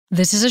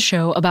This is a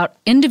show about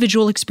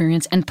individual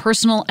experience and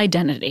personal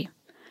identity.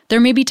 There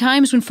may be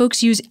times when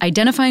folks use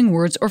identifying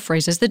words or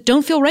phrases that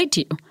don't feel right to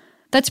you.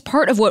 That's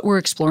part of what we're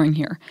exploring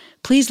here.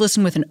 Please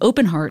listen with an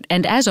open heart,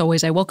 and as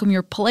always, I welcome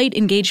your polite,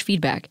 engaged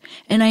feedback,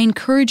 and I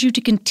encourage you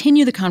to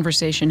continue the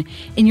conversation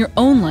in your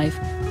own life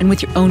and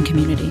with your own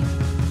community.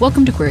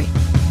 Welcome to Query.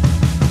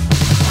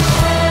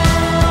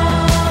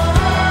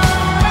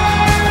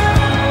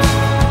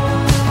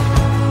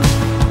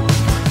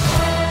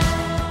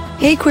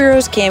 Hey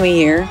Queeros, Cami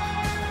here.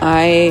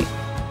 I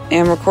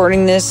am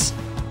recording this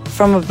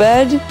from a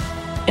bed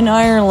in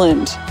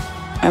Ireland.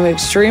 I'm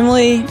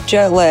extremely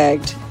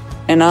jet-lagged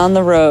and on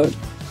the road.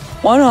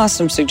 One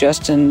awesome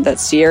suggestion that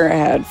Sierra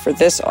had for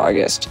this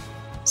August,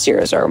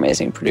 Sierra's our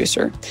amazing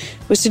producer,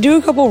 was to do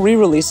a couple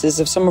re-releases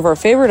of some of our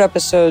favorite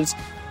episodes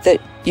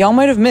that y'all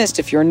might have missed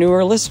if you're a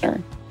newer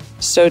listener.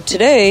 So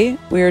today,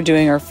 we are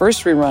doing our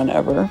first rerun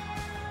ever,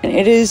 and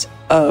it is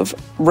of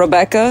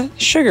Rebecca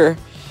Sugar.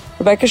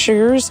 Rebecca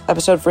Sugar's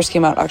episode first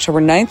came out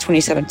October 9th,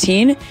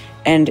 2017,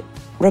 and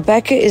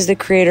Rebecca is the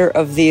creator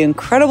of the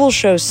incredible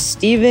show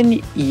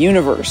Steven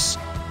Universe.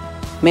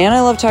 Man,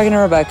 I love talking to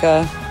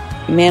Rebecca.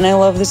 Man, I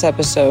love this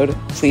episode.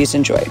 Please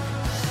enjoy.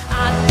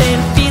 I've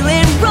been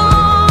feeling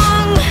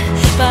wrong,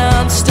 but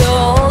I'm still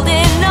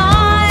holding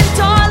on.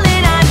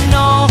 Darling,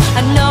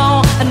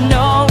 I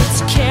know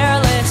it's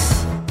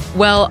careless.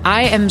 Well,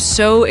 I am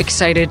so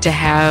excited to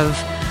have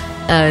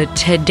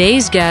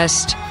today's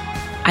guest,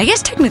 I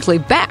guess technically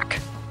back.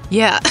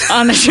 Yeah.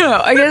 On the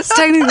show. I guess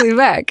technically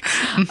back.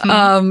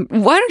 Why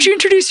don't you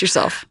introduce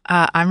yourself?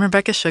 I'm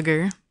Rebecca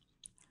Sugar.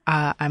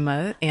 I'm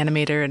an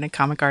animator and a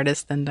comic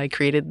artist, and I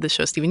created the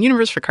show Steven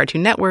Universe for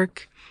Cartoon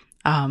Network.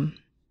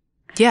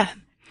 Yeah.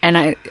 And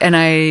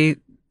I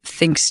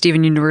think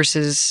Steven Universe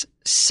is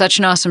such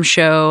an awesome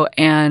show,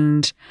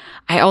 and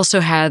I also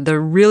had the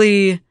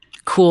really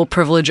cool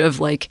privilege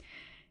of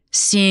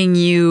seeing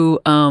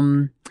you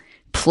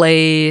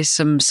play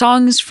some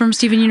songs from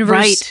Steven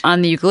Universe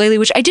on the ukulele,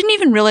 which I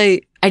didn't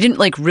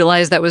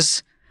realize that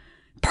was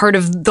part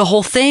of the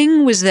whole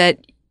thing. Was that,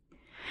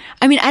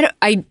 I mean,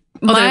 I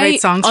write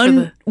songs for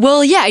the...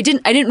 Well, yeah, I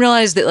didn't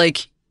realize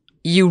that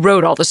you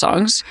wrote all the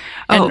songs,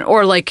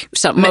 or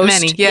some most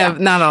many, yeah,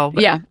 not all,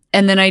 but. Yeah,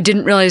 and then I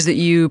didn't realize that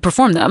you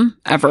performed them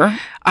ever.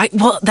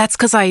 Well, that's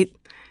because I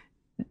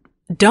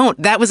don't.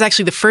 That was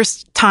actually the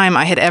first time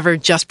I had ever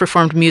just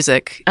performed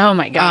music. Oh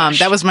my gosh,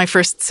 that was my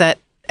first set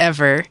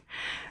ever.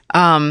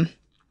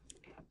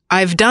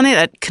 I've done it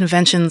at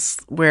conventions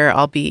where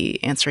I'll be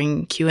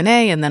answering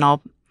Q&A and then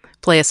I'll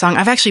play a song.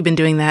 I've actually been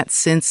doing that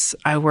since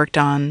I worked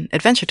on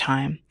Adventure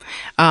Time,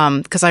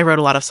 because I wrote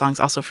a lot of songs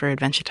also for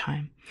Adventure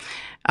Time.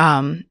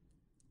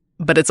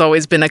 But it's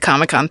always been a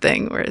Comic-Con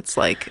thing where it's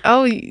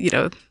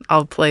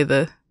I'll play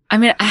the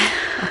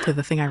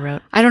thing I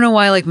wrote. I don't know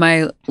why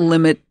the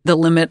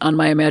limit on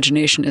my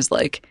imagination is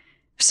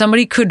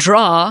somebody could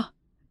draw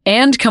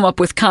and come up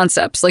with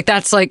concepts.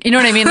 That's you know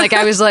what I mean?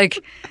 I was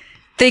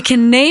they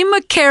can name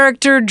a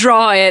character,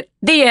 draw it,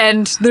 the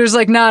end. There's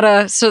not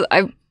a, so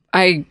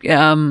I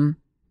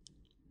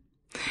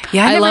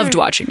loved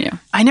watching you.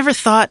 I never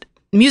thought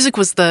music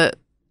was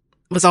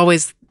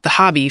always the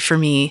hobby for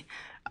me.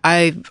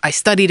 I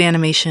studied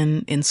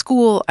animation in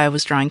school. I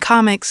was drawing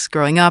comics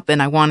growing up,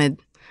 and I wanted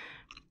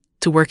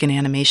to work in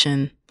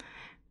animation.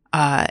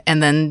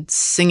 And then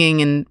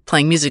singing and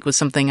playing music was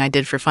something I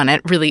did for fun.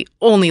 And really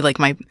only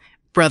my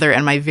brother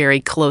and my very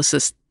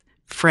closest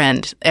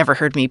friend ever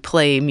heard me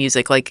play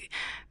music.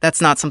 That's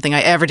not something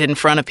I ever did in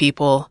front of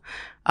people.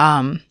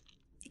 And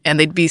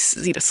they'd be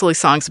silly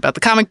songs about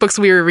the comic books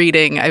we were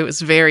reading. I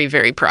was very,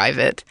 very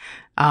private.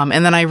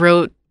 And then I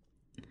wrote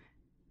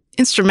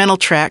instrumental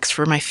tracks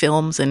for my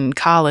films in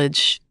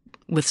college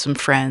with some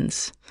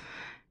friends.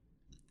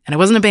 And I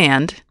wasn't a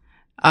band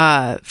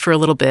for a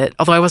little bit,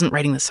 although I wasn't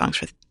writing the songs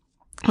for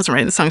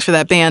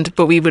that band,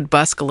 but we would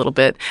busk a little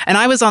bit. And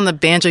I was on the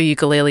banjo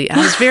ukulele, and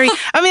I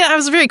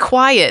was very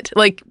quiet.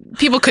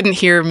 People couldn't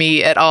hear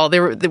me at all.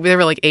 There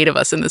were 8 of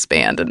us in this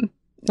band, and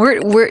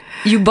where would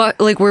you busk?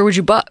 Where would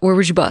you play?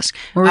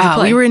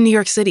 We were in New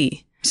York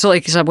City. So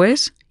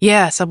subways?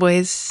 Yeah,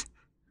 subways.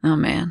 Oh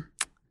man.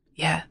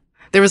 Yeah.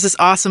 There was this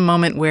awesome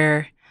moment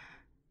where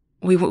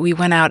we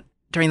went out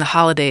during the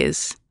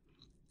holidays,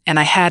 and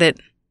I had it.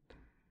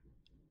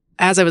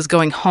 As I was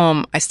going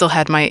home, I still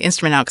had my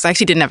instrument out because I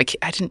actually didn't have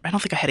I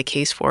don't think I had a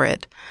case for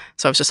it.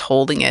 So I was just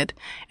holding it.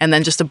 And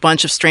then just a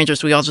bunch of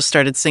strangers, we all just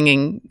started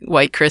singing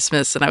White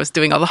Christmas, and I was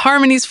doing all the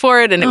harmonies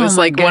for it. And it was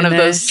one of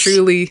those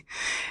truly,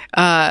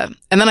 and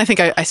then I think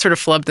I sort of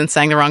flubbed and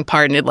sang the wrong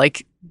part, and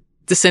it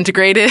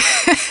disintegrated.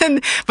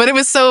 But it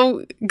was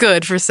so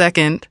good for a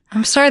second.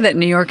 I'm sorry that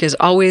New York is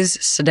always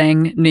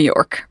sedang New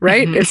York,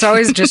 right? Mm-hmm. It's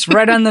always just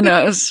right on the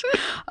nose.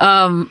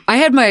 I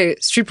had my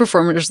street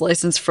performer's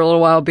license for a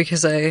little while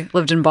because I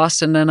lived in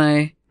Boston, and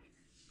I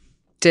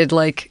did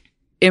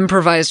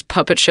improvised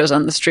puppet shows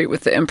on the street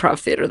with the improv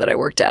theater that I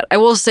worked at. I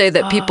will say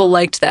that people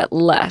liked that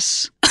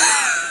less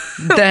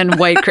than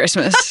White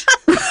Christmas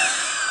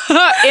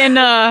in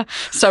a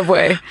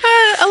subway.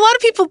 A lot of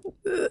people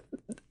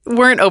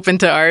weren't open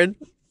to our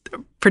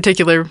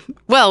particular.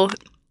 Well,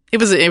 it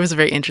was a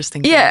very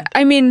interesting thing. Yeah,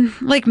 I mean,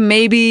 like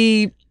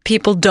maybe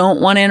people don't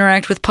want to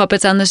interact with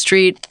puppets on the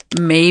street.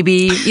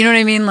 Maybe, you know what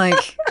I mean?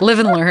 Like live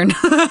and learn.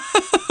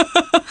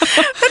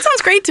 That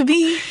sounds great to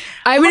me.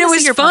 I mean, it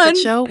was your fun. puppet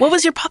show. What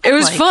was your puppet? It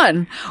was like?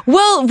 fun.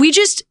 Well, we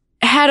just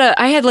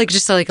I had like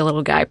just like a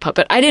little guy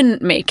puppet. I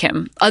didn't make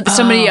him.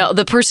 Somebody else,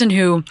 the person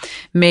who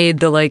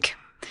made the like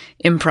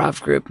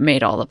improv group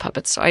made all the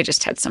puppets. So I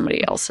just had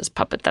somebody else's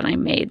puppet that I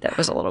made that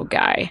was a little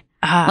guy.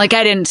 Like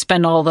I didn't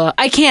spend all the.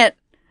 I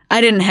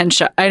didn't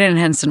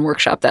Henson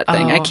workship that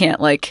thing. I can't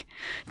like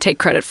take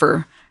credit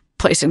for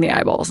placing the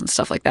eyeballs and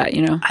stuff like that.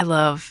 You know. I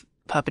love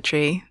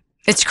puppetry.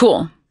 It's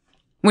cool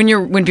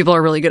when people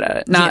are really good at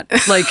it. Not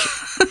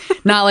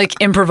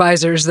like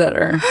improvisers that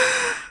are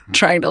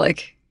trying to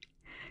like,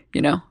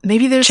 you know,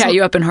 maybe there's chat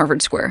you up in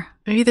Harvard Square.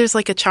 Maybe there's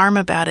like a charm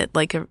about it,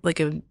 like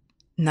a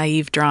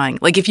naive drawing.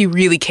 Like if you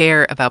really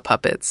care about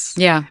puppets,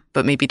 yeah,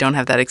 but maybe don't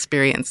have that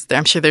experience,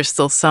 I'm sure there's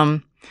still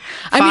some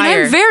fire. I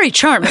mean, I'm very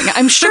charming.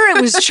 I'm sure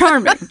it was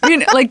charming. You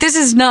know, like this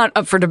is not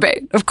up for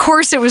debate. Of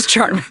course, it was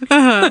charming.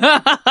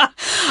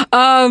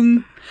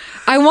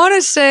 I want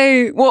to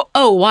say,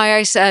 why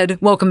I said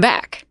welcome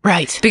back,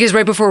 right? Because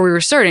right before we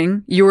were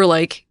starting, you were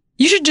like,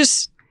 you should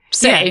just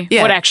say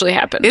what actually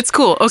happened. It's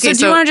cool. Okay, so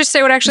do you want to just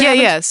say what actually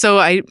happened? Yeah. So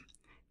I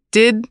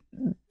did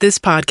this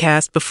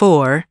podcast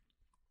before,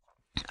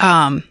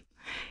 and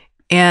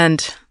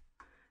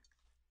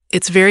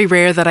it's very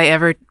rare that I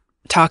ever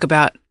talk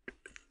about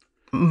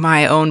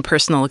my own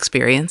personal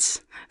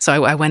experience.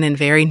 So I went in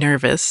very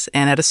nervous,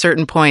 and at a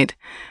certain point,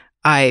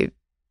 I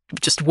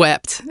just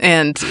wept,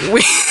 and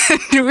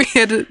you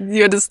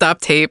had to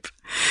stop tape,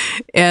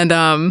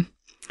 and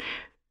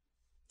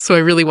so I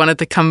really wanted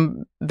to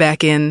come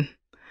back in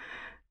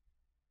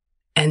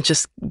and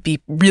just be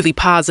really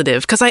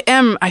positive, because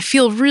I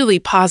feel really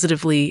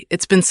positively.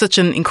 It's been such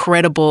an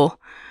incredible,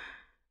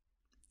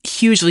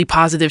 hugely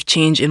positive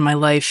change in my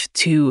life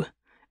to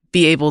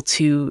be able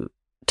to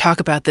talk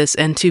about this,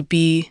 and to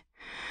be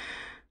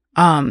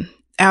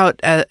out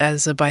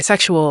as a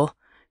bisexual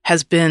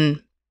has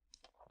been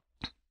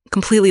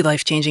completely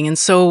life-changing and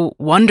so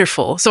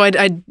wonderful. So I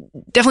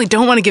definitely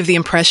don't want to give the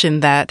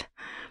impression that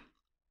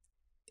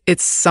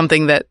it's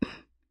something that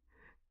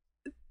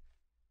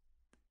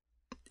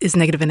is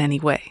negative in any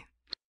way.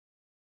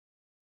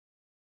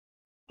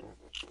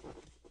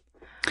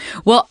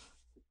 Well,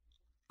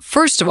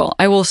 first of all,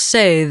 I will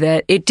say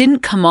that it didn't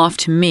come off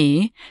to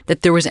me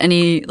that there was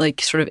any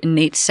like sort of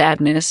innate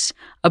sadness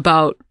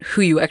about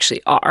who you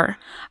actually are.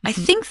 I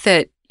think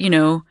that, you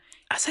know,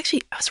 I was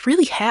actually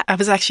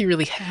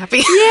really happy.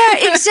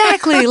 Yeah,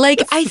 exactly.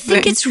 Like, I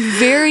think it's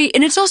very,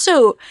 and it's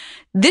also,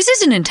 this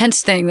is an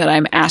intense thing that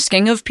I'm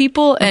asking of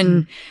people.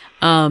 And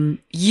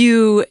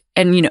you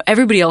and, you know,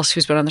 everybody else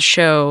who's been on the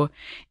show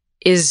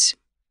is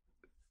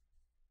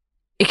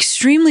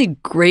extremely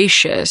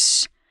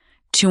gracious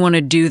to want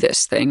to do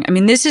this thing. I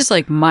mean, this is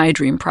like my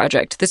dream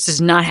project. This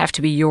does not have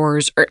to be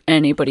yours or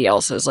anybody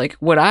else's. Like,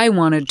 what I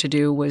wanted to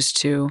do was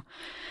to,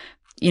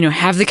 you know,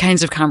 have the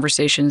kinds of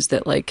conversations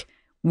that like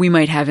we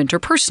might have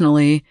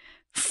interpersonally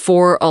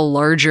for a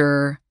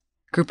larger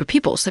group of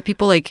people, so that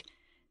people like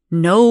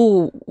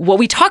know what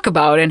we talk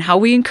about and how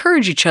we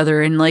encourage each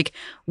other and like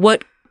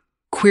what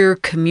queer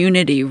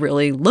community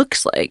really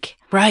looks like.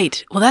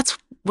 Right. Well, that's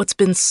what's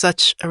been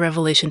such a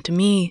revelation to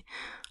me.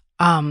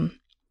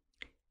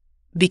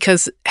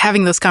 Because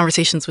having those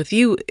conversations with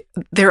you,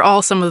 they're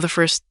all some of the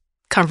first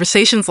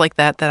conversations like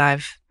that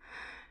I've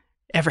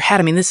ever had.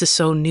 I mean, this is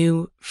so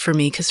new for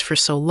me because for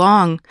so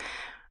long,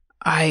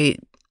 I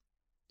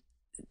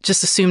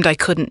just assumed I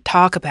couldn't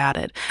talk about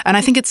it. And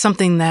I think it's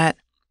something that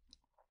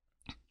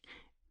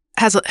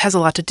has a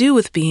lot to do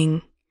with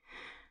being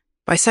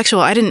bisexual.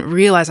 I didn't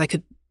realize I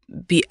could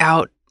be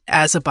out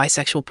as a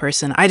bisexual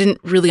person. I didn't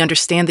really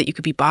understand that you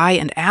could be bi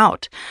and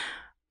out.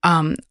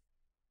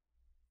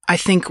 I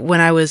think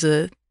when I was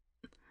a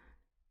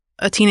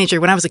teenager,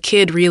 when I was a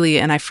kid, really,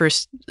 and I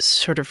first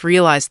sort of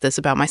realized this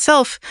about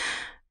myself,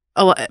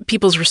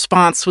 people's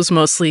response was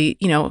mostly,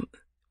 you know,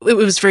 it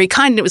was very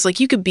kind. It was like,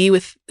 you could be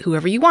with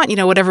whoever you want, you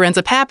know, whatever ends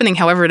up happening,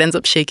 however it ends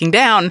up shaking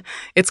down,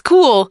 it's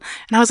cool.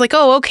 And I was like,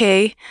 oh,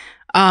 okay.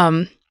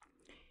 And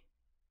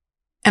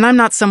I'm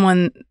not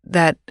someone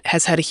that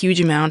has had a huge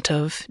amount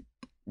of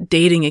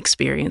dating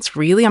experience,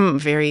 really. I'm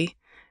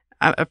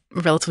a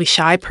relatively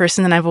shy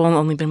person, and I've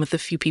only been with a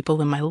few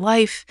people in my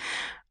life.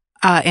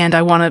 And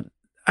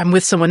I'm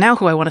with someone now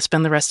who I want to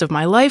spend the rest of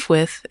my life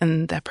with,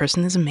 and that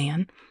person is a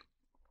man.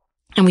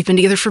 And we've been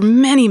together for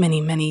many,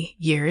 many, many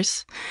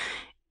years.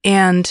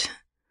 And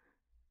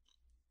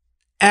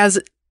as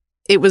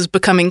it was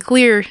becoming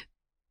clear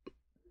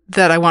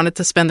that I wanted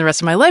to spend the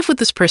rest of my life with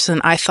this person,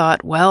 I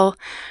thought, well,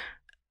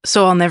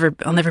 so I'll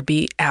never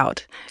be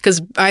out.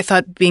 Because I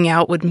thought being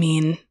out would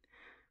mean,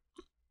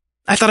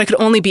 I thought I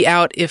could only be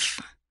out if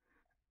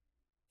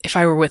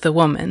I were with a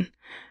woman.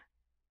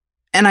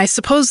 And I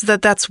suppose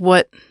that's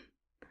what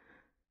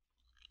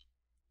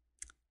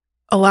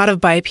a lot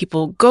of bi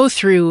people go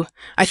through.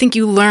 I think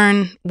you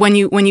learn when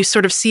you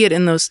sort of see it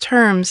in those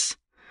terms.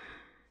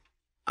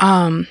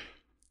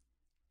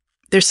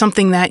 there's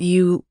something that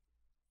you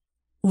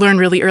learn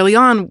really early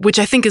on, which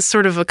I think is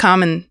sort of a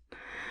common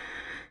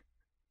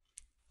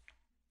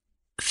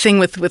thing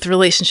with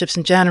relationships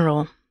in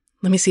general.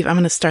 Let me see if I'm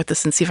going to start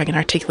this and see if I can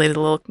articulate it a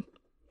little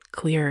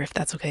clearer, if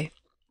that's okay.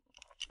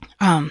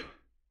 I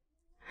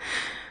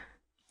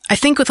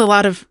think with a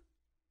lot of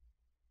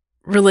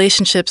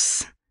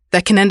relationships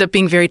that can end up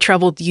being very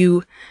troubled,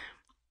 you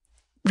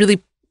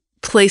really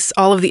place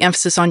all of the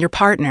emphasis on your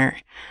partner.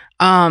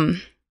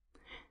 And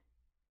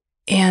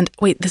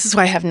wait, this is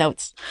why I have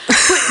notes.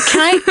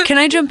 Can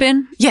I jump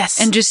in? Yes.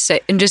 And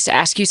just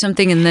ask you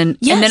something, and then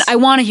I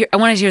want to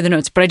hear the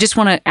notes, but I just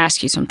want to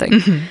ask you something.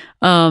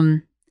 Mm-hmm.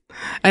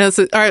 I know.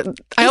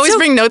 I always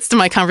bring notes to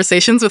my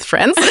conversations with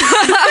friends.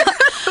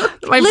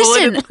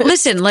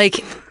 Listen.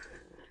 Like,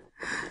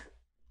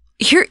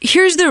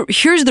 here's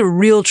the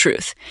real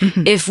truth.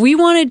 Mm-hmm. If we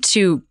wanted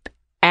to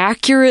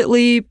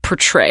accurately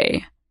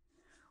portray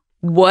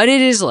what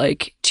it is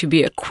like to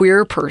be a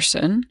queer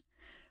person,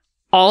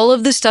 all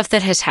of the stuff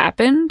that has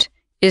happened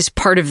is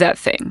part of that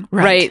thing,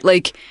 right?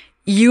 Like,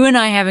 you and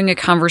I having a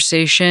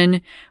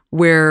conversation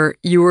where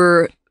you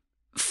were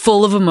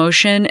full of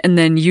emotion, and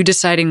then you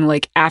deciding,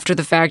 like, after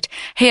the fact,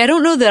 hey, I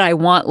don't know that I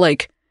want,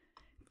 like,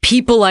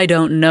 people I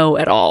don't know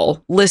at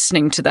all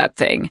listening to that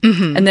thing,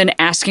 mm-hmm. and then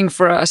asking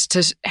for us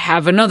to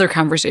have another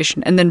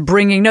conversation, and then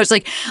bringing notes.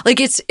 Like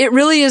it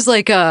really is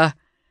like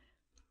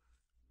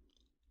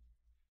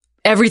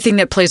everything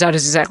that plays out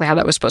is exactly how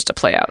that was supposed to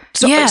play out.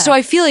 So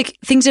I feel like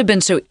things have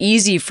been so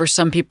easy for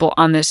some people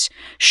on this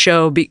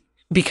show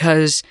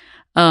because,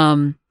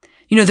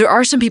 there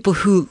are some people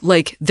who,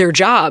 like, their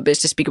job is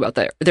to speak about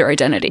their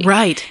identity.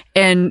 Right.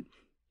 And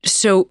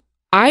so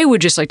I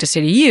would just like to say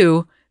to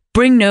you,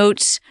 bring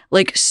notes,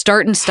 like,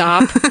 start and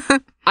stop.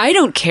 I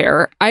don't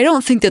care. I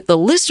don't think that the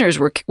listeners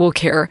will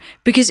care,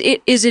 because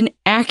it is an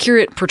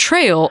accurate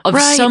portrayal of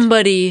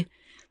somebody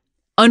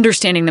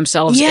understanding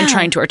themselves and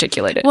trying to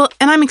articulate it. Well,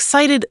 and I'm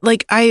excited.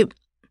 Like, I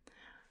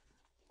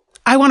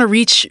want to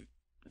reach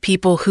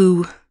people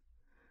who,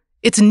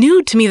 it's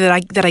new to me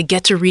that I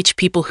get to reach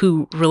people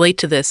who relate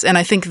to this. And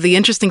I think the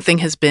interesting thing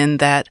has been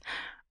that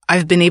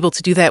I've been able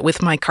to do that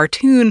with my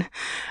cartoon.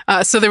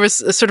 So there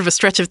was a sort of a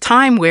stretch of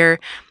time where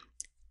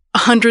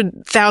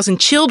 100,000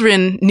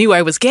 children knew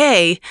I was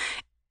gay.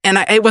 And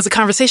it was a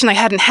conversation I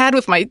hadn't had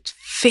with my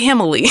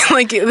family.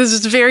 Like, this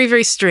is very,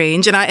 very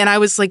strange. And I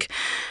was like,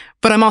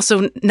 but I'm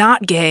also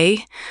not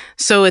gay,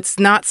 so it's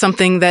not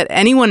something that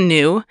anyone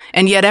knew,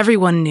 and yet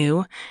everyone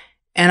knew.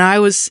 And I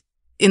was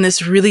in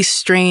this really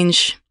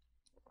strange,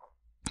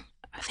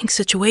 I think,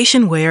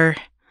 situation where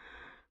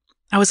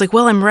I was like,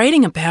 well, I'm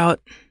writing and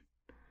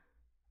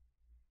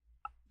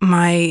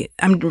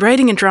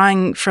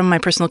drawing from my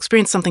personal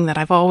experience, something that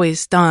I've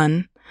always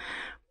done.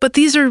 But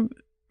these are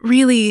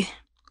really,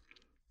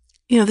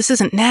 this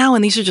isn't now,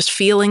 and these are just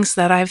feelings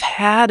that I've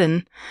had,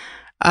 and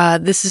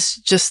this is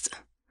just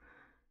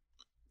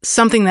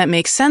something that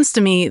makes sense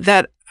to me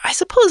that I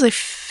suppose I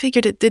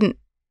figured it didn't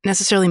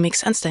necessarily make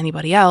sense to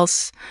anybody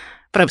else,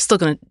 but I was still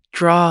going to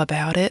draw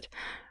about it.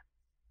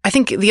 I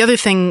think the other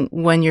thing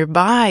when you're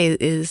bi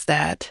is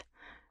that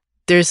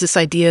there's this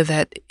idea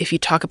that if you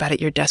talk about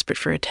it, you're desperate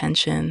for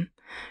attention,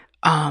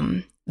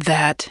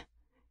 that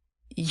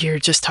you're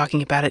just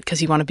talking about it because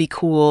you want to be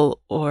cool,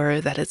 or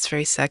that it's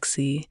very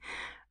sexy,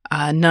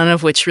 none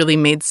of which really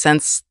made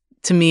sense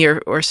to me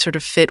or sort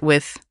of fit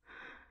with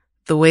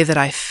the way that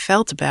I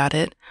felt about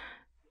it.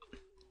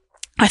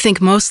 I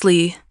think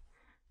mostly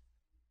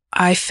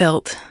I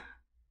felt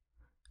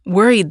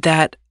worried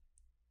that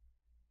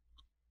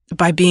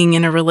by being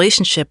in a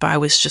relationship, I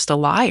was just a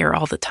liar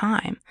all the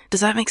time.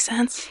 Does that make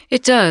sense?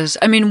 It does.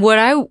 I mean, what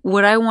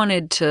I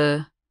wanted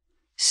to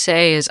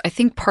say is, I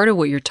think part of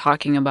what you're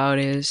talking about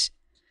is,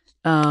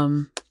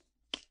 well,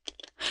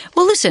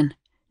 listen,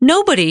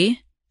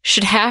 nobody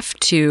should have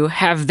to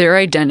have their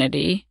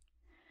identity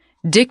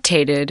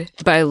dictated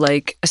by,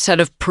 like, a set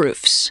of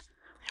proofs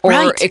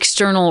or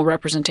external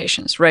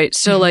representations, right?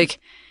 So, like,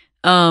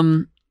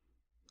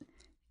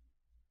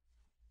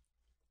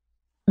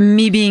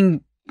 me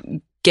being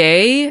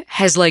gay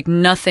has, like,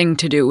 nothing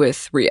to do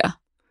with Rhea.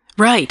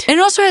 Right. And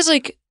it also has,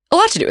 like, a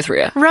lot to do with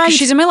Rhea. Right. 'Cause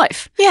she's in my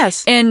life.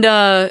 Yes. And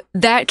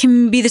that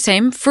can be the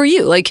same for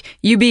you. Like,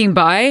 you being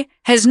bi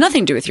has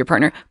nothing to do with your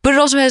partner, but it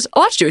also has a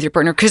lot to do with your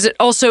partner, because it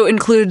also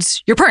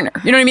includes your partner.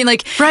 You know what I mean?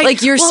 Like,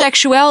 like your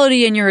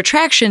sexuality and your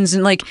attractions,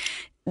 and, like,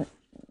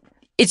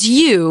 it's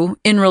you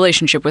in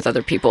relationship with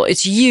other people.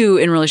 It's you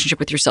in relationship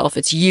with yourself.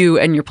 It's you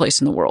and your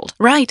place in the world.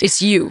 Right. It's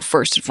you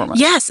first and foremost.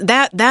 Yes,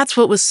 that's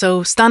what was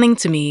so stunning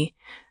to me.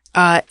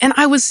 And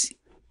I was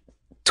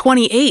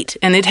 28,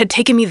 and it had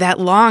taken me that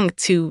long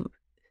to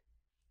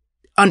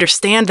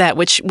understand that,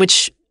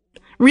 which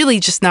really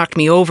just knocked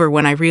me over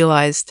when I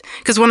realized,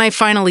 because when I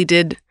finally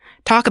did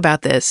talk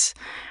about this,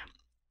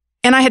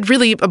 and I had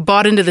really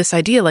bought into this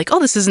idea, like, oh,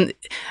 this isn't,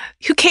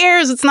 who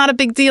cares? It's not a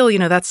big deal.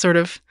 That's sort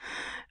of,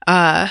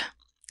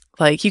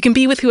 like, you can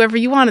be with whoever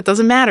you want. It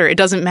doesn't matter. It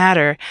doesn't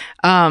matter.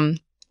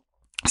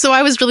 So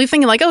I was really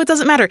thinking like, oh, it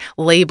doesn't matter.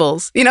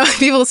 Labels.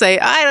 People say,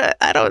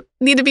 I don't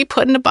need to be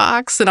put in a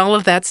box and all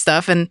of that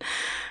stuff. And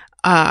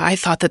I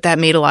thought that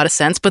made a lot of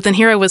sense. But then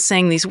here I was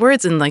saying these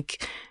words and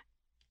like,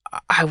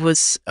 I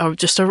was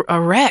just a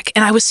wreck.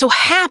 And I was so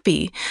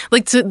happy.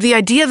 Like the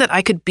idea that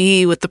I could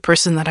be with the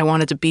person that I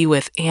wanted to be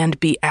with and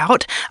be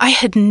out. I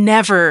had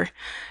never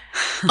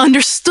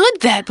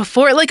understood that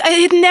before. Like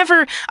I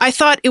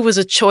thought it was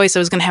a choice I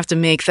was going to have to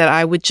make, that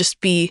I would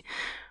just be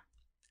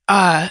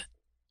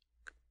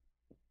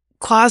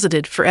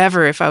closeted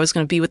forever if I was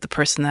going to be with the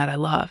person that I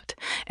loved.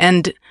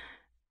 And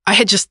I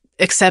had just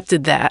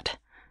accepted that.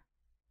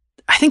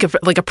 I think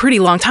like a pretty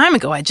long time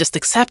ago, I just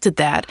accepted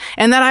that,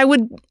 and that I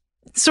would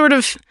sort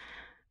of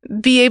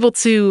be able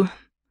to,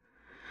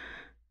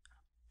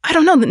 I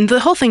don't know, the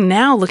whole thing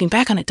now, looking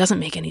back on it, doesn't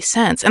make any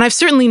sense. And I've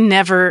certainly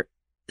never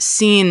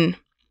seen,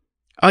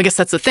 I guess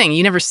that's the thing,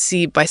 you never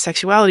see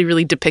bisexuality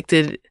really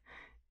depicted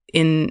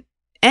in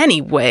any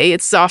way.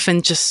 It's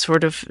often just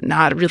sort of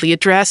not really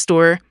addressed,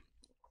 or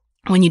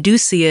when you do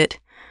see it,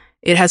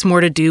 it has more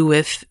to do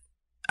with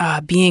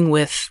being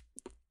with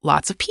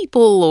lots of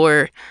people,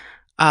 or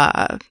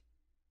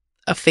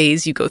a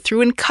phase you go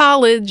through in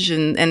college,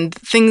 and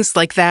things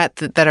like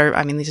that are,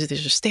 I mean, these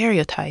are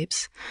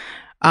stereotypes.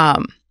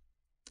 Like,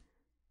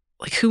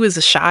 who is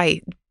a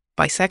shy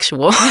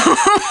bisexual?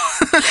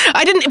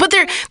 But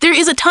there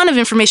is a ton of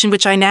information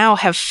which I now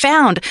have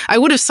found. I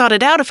would have sought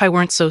it out if I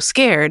weren't so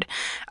scared.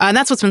 And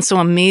that's what's been so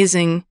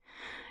amazing,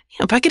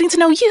 by getting to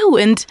know you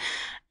and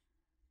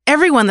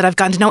everyone that I've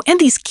gotten to know, and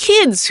these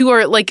kids who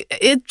are like,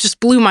 it just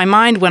blew my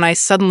mind when I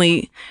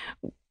suddenly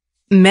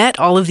met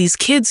all of these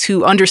kids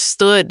who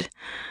understood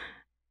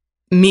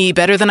me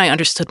better than I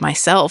understood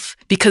myself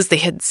because they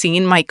had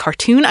seen my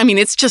cartoon. I mean,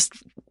 it's just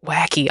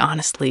wacky,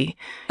 honestly.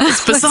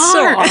 It's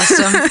bizarre. That's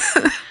so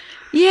awesome.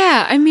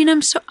 Yeah, I mean,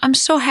 I'm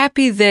so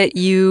happy that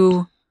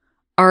you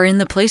are in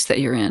the place that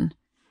you're in.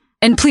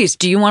 And please,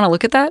 do you want to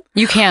look at that?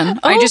 You can.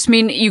 I just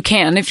mean you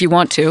can if you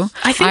want to.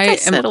 I think I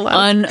said a lot.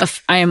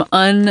 I am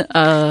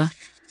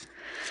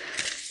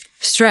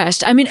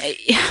stressed. I mean,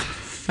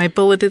 my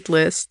bulleted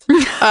list.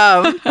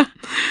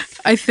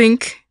 I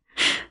think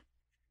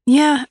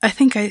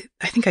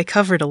I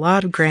covered a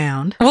lot of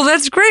ground. Well,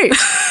 that's great.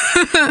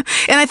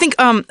 And I think,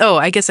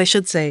 I guess I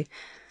should say,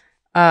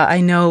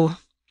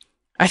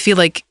 I feel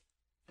like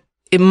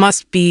it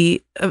must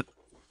be a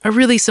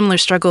really similar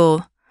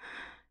struggle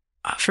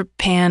for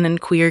pan and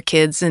queer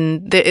kids,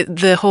 and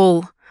the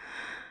whole,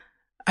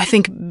 I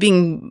think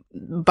being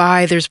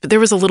bi, there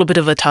was a little bit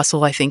of a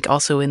tussle, I think,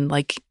 also in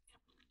like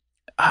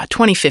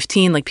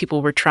 2015, like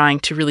people were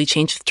trying to really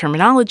change the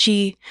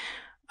terminology.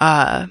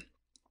 Actually,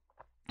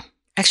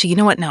 you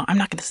know what? No, I'm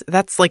not going to.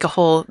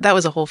 That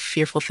was a whole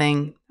fearful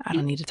thing. I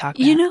don't need to talk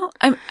about.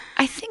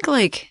 I think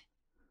like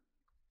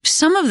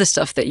some of the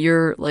stuff that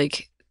you're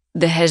like,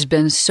 that has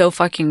been so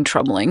fucking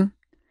troubling,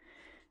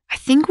 I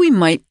think we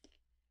might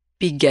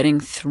be getting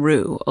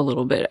through a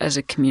little bit as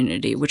a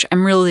community, which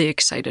I'm really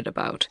excited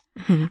about.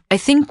 Mm-hmm. I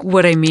think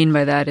what I mean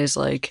by that is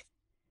like,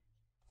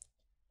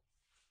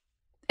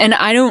 and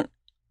I don't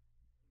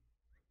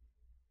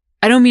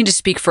mean to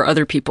speak for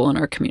other people in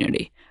our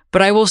community,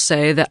 but I will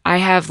say that I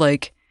have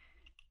like,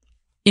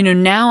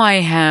 now I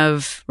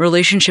have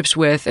relationships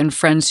with and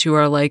friends who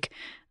are like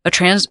a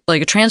trans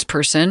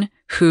person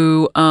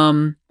who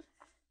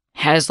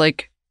has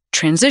like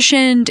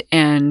transitioned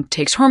and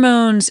takes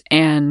hormones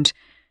and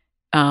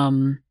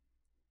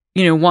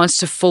wants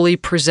to fully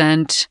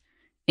present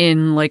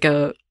in like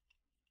a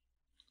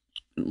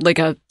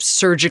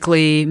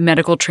surgically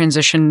medical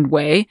transition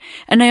way.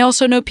 And I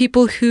also know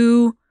people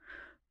who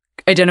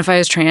identify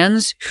as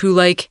trans who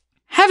like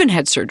haven't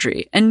had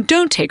surgery and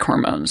don't take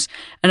hormones.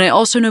 And I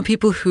also know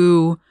people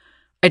who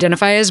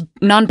identify as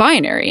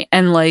non-binary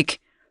and like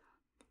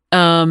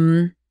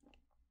are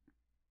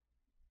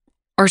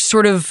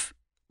sort of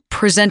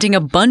presenting a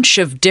bunch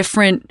of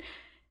different,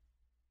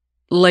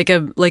 like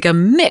a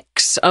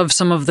mix of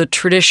some of the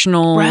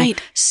traditional, right,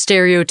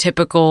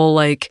 stereotypical,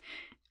 like,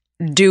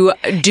 do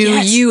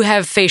yes, you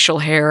have facial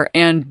hair,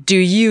 and do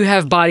you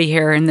have body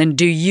hair, and then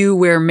do you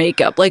wear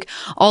makeup, like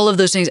all of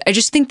those things. I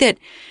just think that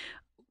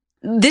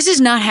this is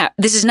not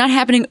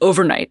happening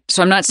overnight.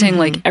 So I'm not saying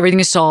like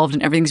everything is solved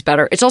and everything's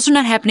better. It's also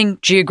not happening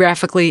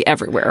geographically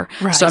everywhere.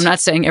 Right. So I'm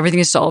not saying everything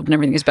is solved and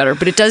everything is better,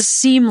 but it does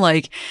seem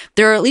like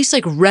there are at least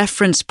like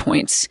reference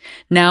points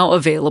now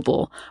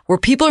available where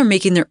people are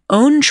making their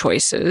own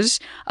choices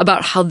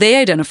about how they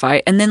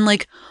identify, and then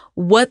like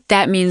what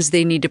that means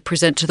they need to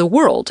present to the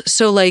world.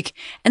 So like,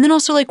 and then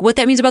also like what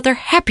that means about their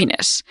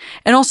happiness,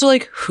 and also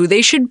like who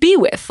they should be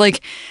with.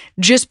 Like,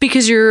 just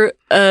because you're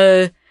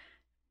a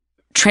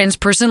trans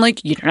person,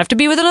 like, you don't have to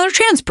be with another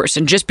trans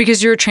person. Just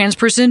because you're a trans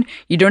person,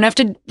 you don't have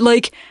to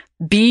like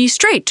be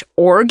straight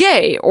or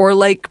gay, or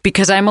like,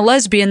 because I'm a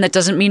lesbian, that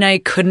doesn't mean I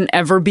couldn't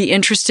ever be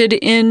interested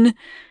in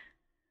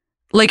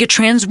like a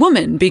trans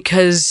woman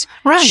because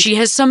she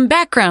has some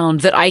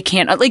background that I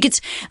can't. Like, it's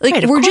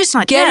like, we're just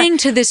getting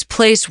to this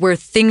place where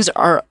things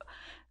are,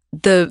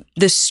 the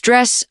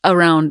stress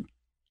around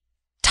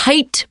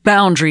tight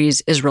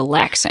boundaries is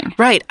relaxing.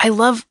 Right. I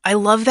love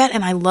that,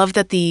 and I love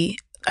that the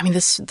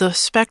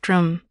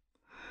spectrum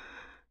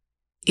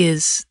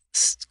is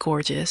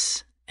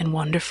gorgeous and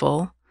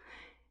wonderful.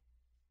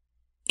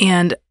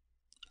 And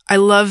I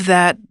love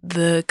that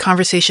the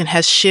conversation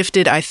has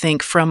shifted, I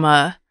think, from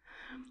a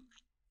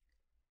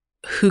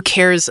who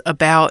cares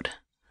about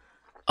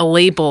a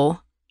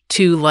label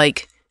to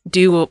like,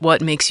 do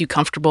what makes you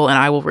comfortable and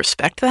I will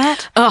respect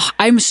that.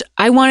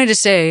 I wanted to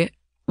say,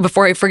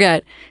 before I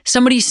forget,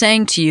 somebody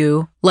saying to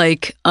you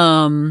like,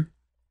 oh,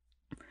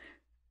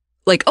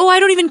 I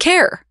don't even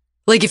care.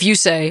 Like if you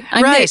say,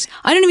 I'm Right. this,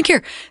 I don't even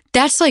care.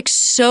 That's like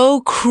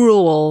so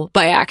cruel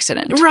by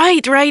accident.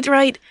 Right. I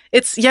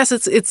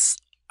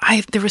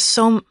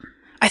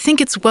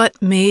think it's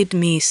what made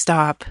me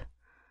stop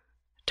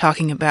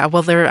talking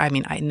about,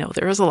 I know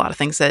there was a lot of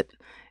things that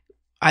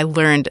I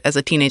learned as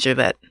a teenager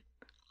that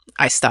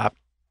I stopped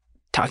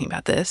talking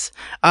about this.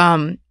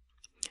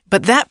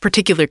 But that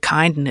particular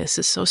kindness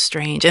is so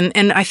strange.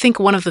 And I think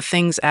one of the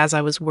things as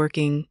I was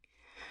working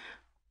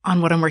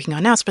on what I'm working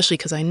on now, especially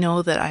because I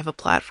know that I have a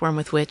platform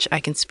with which I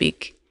can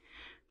speak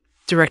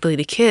directly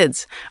to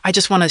kids, I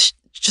just want to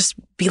just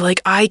be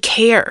like, I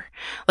care.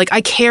 Like,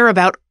 I care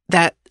about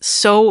that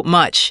so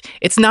much.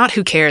 It's not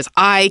who cares.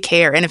 I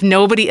care. And if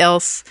nobody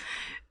else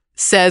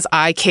says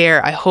I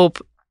care, I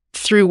hope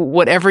through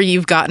whatever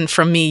you've gotten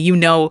from me, you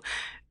know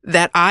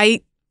that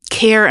I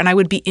care and I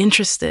would be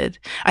interested.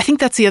 I think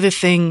that's the other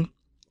thing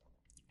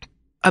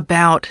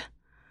about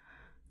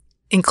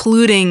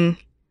including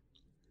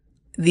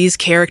these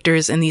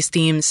characters and these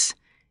themes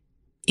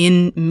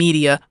in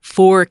media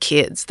for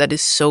kids that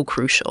is so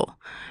crucial.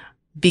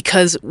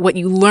 Because what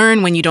you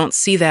learn when you don't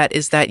see that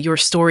is that your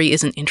story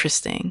isn't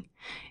interesting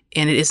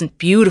and it isn't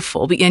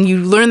beautiful. And you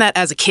learn that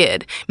as a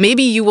kid.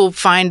 Maybe you will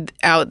find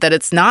out that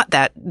it's not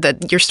that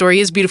your story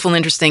is beautiful and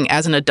interesting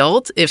as an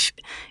adult if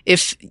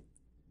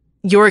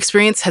your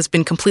experience has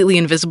been completely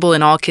invisible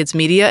in all kids'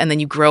 media, and then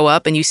you grow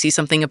up and you see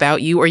something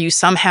about you, or you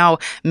somehow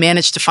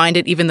manage to find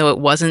it even though it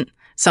wasn't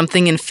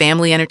something in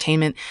family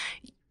entertainment.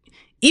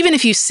 Even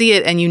if you see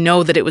it and you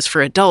know that it was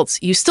for adults,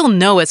 you still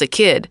know as a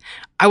kid,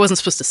 I wasn't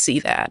supposed to see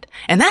that.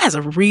 And that has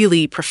a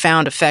really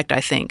profound effect,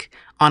 I think,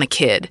 on a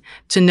kid,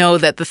 to know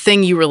that the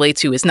thing you relate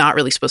to is not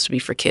really supposed to be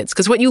for kids.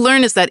 Because what you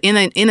learn is that in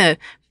an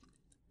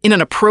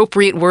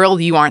appropriate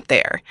world, you aren't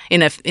there.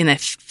 In a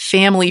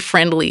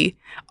family-friendly,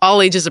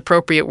 all ages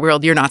appropriate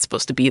world, you're not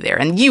supposed to be there.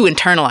 And you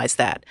internalize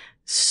that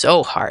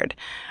so hard.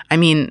 I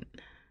mean,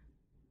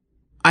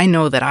 I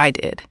know that I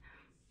did.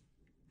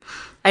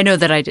 I know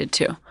that I did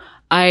too.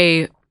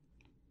 I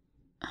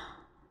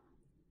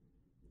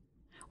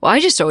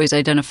just always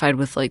identified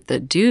with like the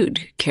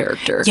dude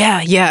character.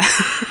 Yeah.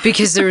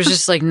 Because there was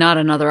just like not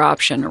another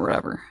option or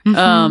whatever.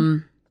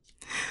 Mm-hmm.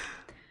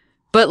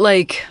 But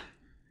like,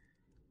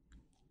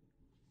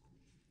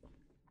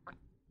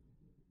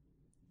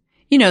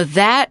 you know,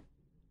 that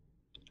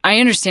I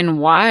understand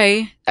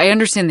why. I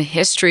understand the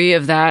history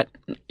of that,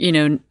 you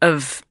know,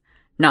 of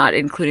not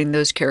including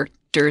those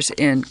characters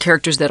in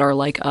characters that are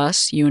like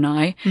us, you and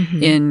I,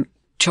 in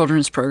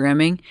children's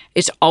programming.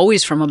 It's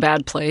always from a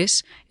bad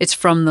place. It's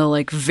from the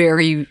like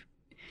very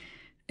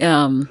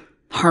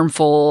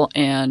harmful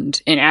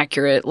and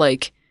inaccurate,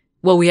 like,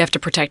 well, we have to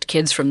protect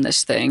kids from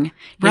this thing,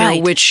 you know,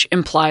 which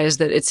implies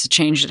that it's a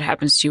change that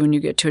happens to you when you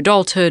get to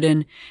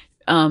adulthood,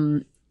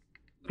 and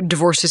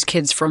divorces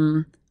kids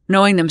from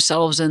knowing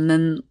themselves. And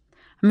then,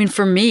 I mean,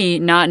 for me,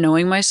 not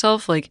knowing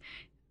myself, like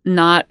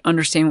not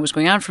understanding what was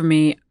going on for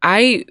me,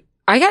 I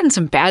got in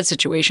some bad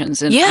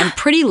situations, and I'm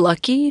pretty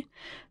lucky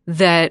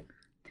that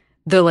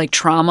the like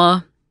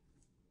trauma,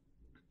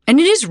 and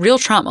it is real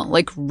trauma,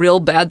 like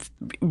real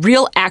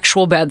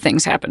actual bad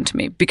things happened to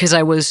me because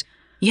I was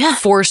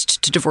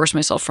forced to divorce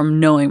myself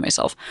from knowing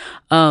myself.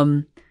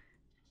 I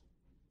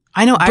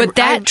know. But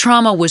that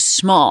trauma was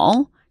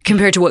small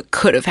compared to what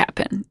could have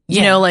happened,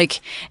 you know,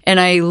 like,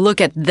 and I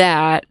look at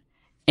that,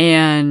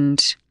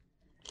 and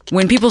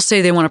when people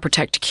say they want to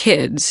protect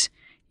kids,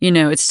 you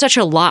know, it's such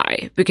a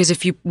lie, because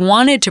if you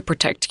wanted to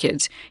protect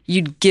kids,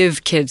 you'd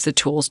give kids the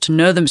tools to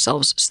know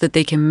themselves so that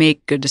they can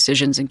make good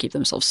decisions and keep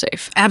themselves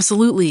safe.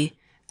 Absolutely.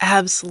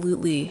 I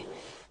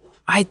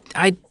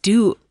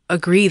do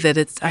agree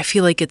that I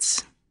feel like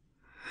it's,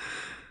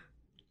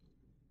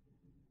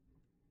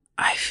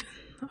 I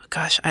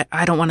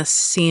don't want to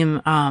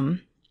seem,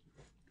 I'm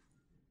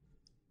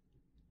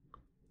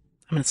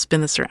going to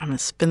spin this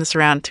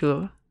around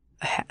to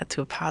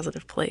a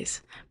positive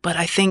place. But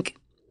I think,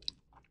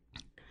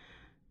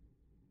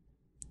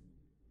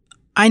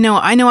 I know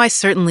I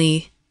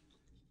certainly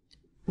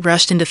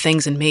rushed into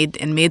things and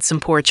made some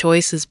poor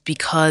choices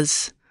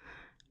because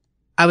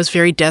I was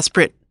very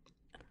desperate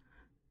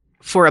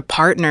for a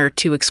partner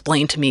to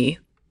explain to me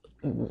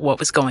what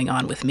was going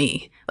on with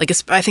me. Like,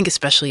 I think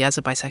especially as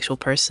a bisexual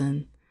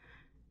person,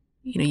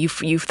 you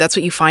know, that's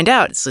what you find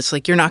out. It's just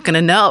like, you're not going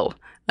to know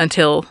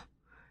until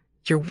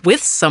you're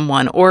with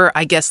someone, or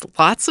I guess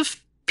lots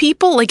of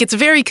people. Like, it's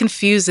very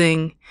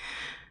confusing,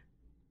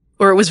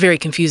 or it was very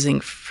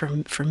confusing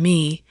for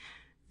me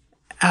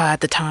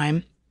at the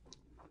time.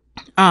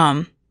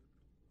 I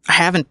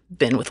haven't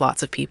been with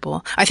lots of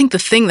people. I think the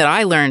thing that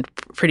I learned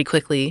pretty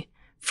quickly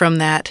from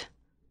that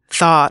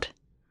thought,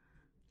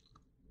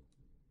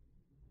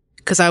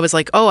 because I was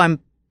like, oh, I'm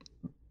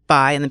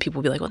bi, and then people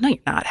would be like, well, no, you're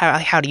not.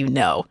 How do you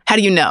know? How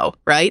do you know,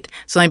 right?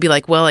 So I'd be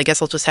like, well, I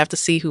guess I'll just have to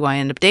see who I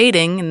end up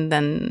dating, and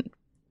then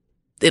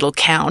it'll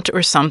count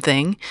or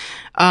something.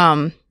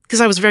 Because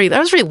I was very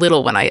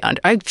little when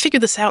I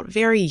figured this out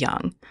very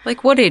young.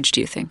 Like, what age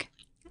do you think?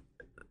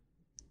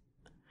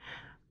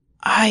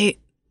 Oh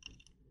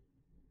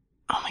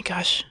my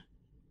gosh,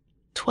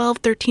 12,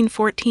 13,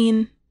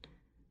 14,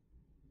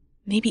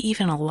 maybe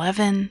even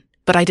 11.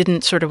 But I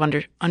didn't sort of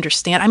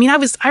understand. I mean,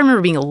 I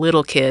remember being a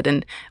little kid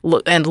and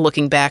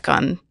looking back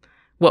on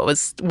what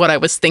I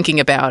was thinking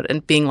about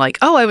and being like,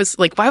 oh, I was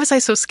like, why was I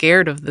so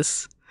scared of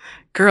this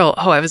girl?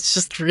 Oh, I was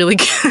just really,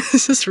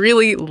 just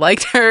really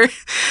liked her.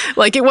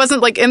 Like, it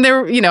wasn't like, and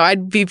there,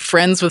 I'd be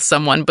friends with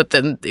someone, but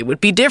then it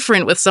would be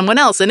different with someone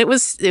else. And it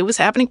was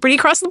happening pretty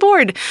across the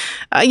board.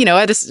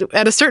 At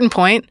a certain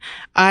point,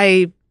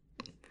 I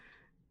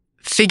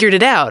figured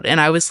it out and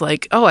I was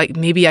like, oh,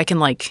 maybe I can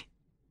like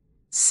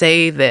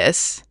say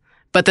this.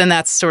 But then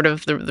that's sort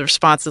of the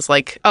response is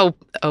like, oh,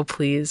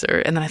 please.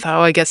 And then I thought,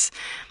 I guess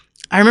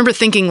I remember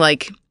thinking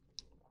like,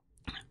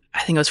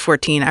 I think I was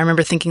 14. I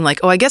remember thinking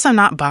like, I guess I'm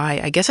not bi.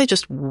 I guess I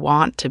just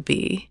want to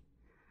be.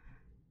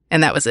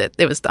 And that was it.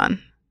 It was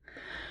done.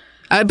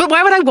 But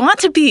why would I want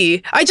to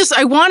be? What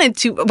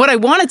I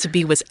wanted to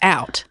be was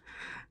out.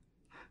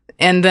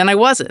 And then I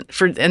wasn't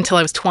until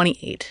I was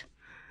 28.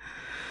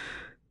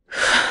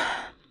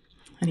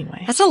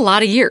 Anyway. That's a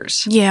lot of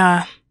years.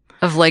 Yeah.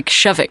 Of like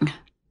shoving.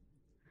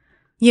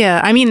 Yeah.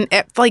 I mean,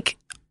 like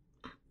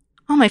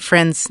all my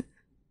friends,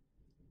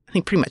 I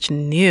think pretty much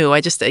knew.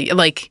 I just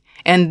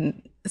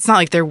and it's not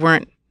like there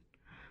weren't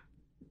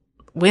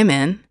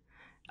women.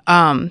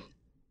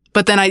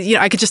 But then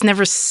I could just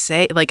never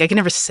say, like, I could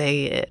never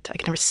say it. I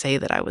could never say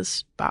that I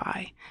was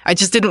bi. I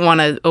just didn't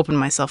want to open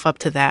myself up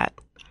to that.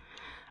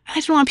 I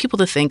didn't want people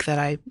to think that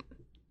I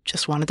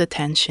just wanted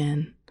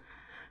attention.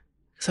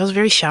 So I was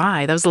very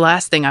shy. That was the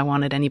last thing I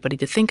wanted anybody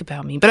to think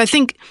about me. But I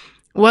think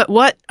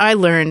what I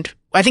learned,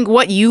 I think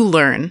what you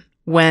learn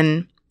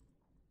when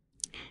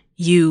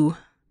you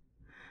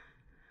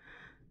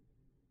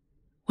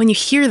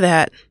hear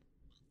that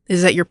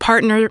is that your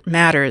partner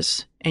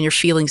matters and your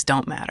feelings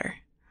don't matter.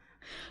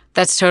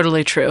 That's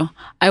totally true.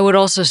 I would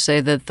also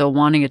say that the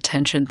wanting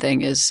attention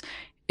thing it's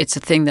a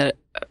thing that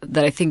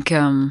I think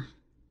a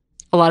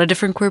lot of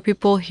different queer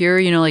people hear,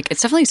 like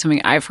it's definitely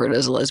something I've heard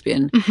as a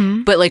lesbian,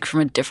 but like from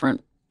a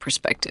different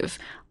perspective.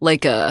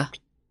 Yeah,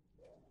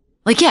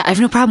 I have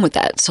no problem with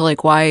that. So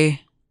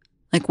why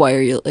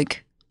are you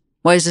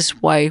why is this?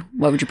 Why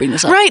would you bring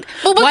this up? Right.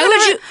 Well, why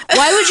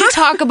would you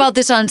talk about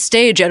this on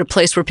stage at a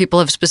place where people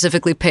have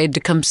specifically paid to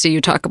come see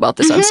you talk about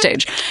this on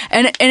stage?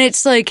 And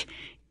it's like,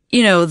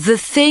 the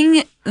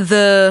thing,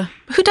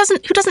 who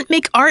doesn't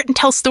make art and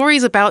tell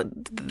stories about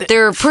who they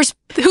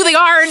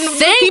are and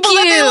the people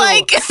that they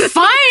like.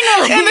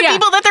 Finally. And the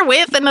people that they're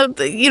with and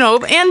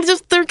and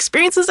just their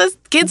experiences as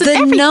kids and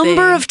everything. The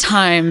number of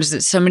times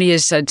that somebody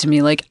has said to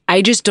me, like,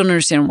 I just don't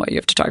understand why you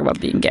have to talk about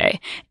being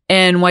gay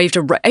and why you have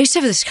to write. I used to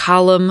have this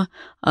column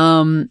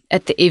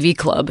at the AV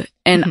Club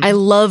and I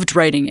loved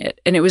writing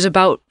it. And it was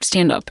about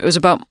stand-up. It was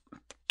about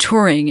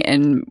touring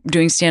and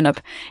doing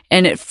stand-up.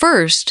 And at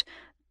first,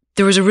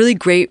 there was a really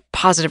great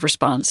positive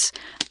response.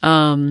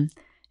 And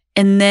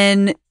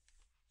then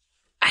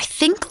I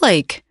think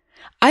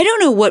I don't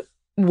know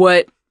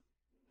what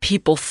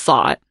people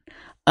thought.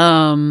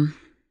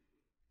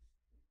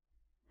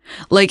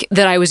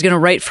 That I was going to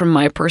write from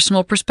my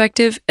personal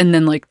perspective and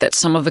then that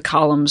some of the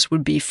columns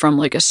would be from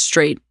a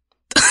straight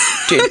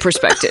dude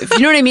perspective. You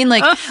know what I mean?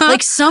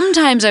 Like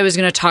sometimes I was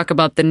going to talk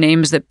about the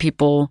names that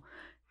people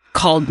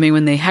called me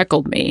when they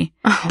heckled me.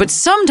 But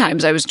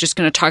sometimes I was just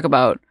going to talk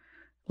about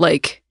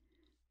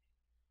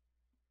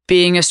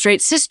being a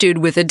straight cis dude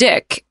with a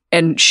dick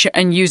and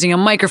using a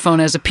microphone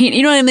as a penis.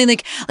 You know what I mean?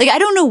 Like I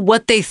don't know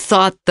what they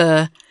thought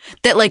you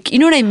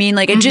know what I mean?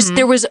 Like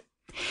there was.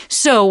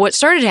 So what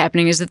started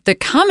happening is that the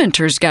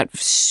commenters got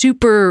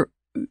super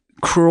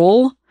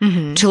cruel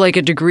to a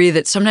degree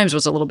that sometimes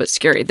was a little bit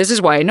scary. This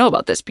is why I know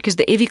about this, because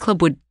the AV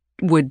Club would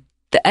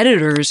the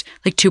editors,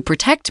 to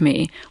protect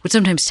me, would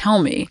sometimes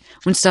tell me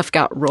when stuff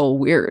got real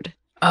weird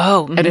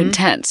and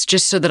intense,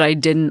 just so that I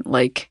didn't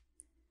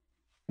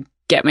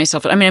get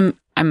myself. I mean,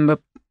 I'm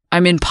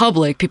in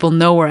public. People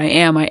know where I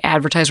am. I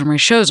advertise where my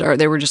shows are.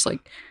 They were just like,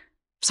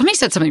 somebody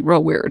said something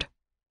real weird,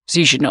 so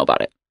you should know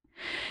about it.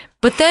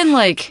 But then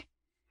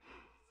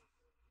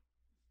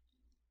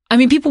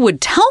people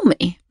would tell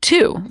me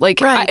too.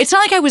 Right. It's not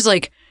like I was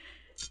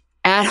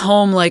at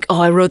home,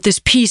 I wrote this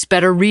piece,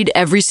 better read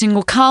every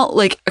single a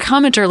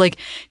commenter.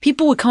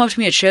 People would come up to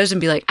me at shows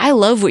and be like, I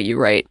love what you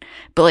write,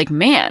 but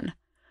man,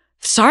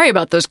 sorry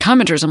about those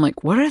commenters. I'm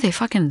like, what are they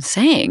fucking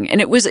saying?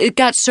 And it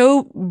got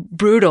so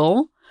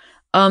brutal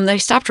that I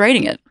stopped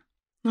writing it.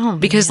 Oh,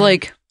 because man.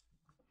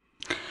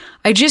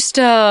 I just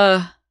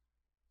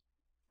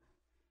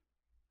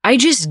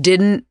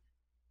didn't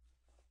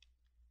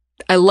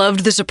I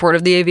loved the support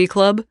of the AV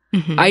Club.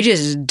 Mhm. I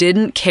just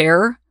didn't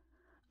care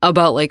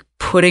about like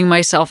putting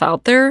myself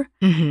out there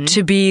Mhm.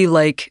 to be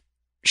like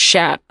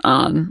shat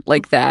on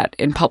like that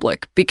in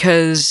public,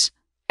 because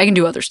I can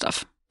do other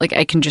stuff. Like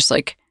I can just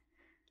like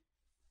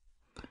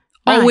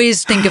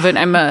always think of it.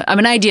 I'm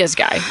an ideas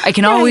guy. I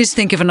can always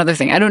think of another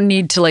thing. I don't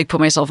need to like put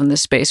myself in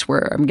this space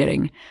where I'm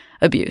getting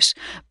abuse.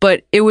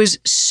 But it was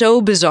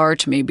so bizarre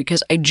to me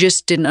because I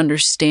just didn't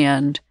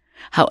understand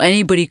how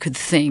anybody could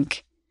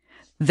think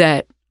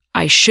that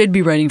I should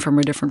be writing from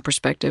a different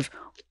perspective.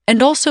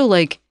 And also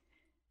like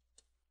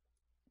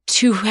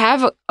to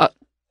have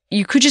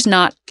you could just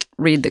not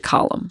read the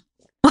column.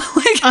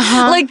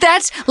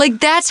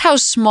 That's how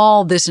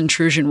small this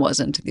intrusion was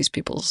into these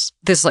people's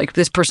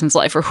this person's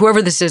life, or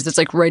whoever this is that's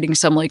like writing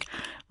some like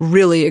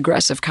really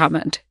aggressive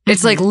comment.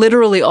 It's like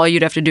literally all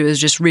you'd have to do is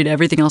just read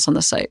everything else on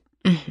the site.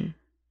 You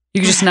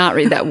could just not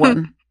read that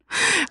one.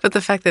 But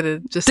the fact that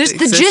it just There's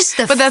exists.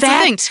 but that's the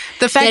thing.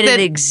 The fact that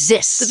it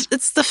exists.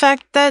 It's the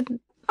fact that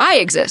I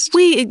exist.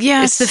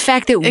 It's the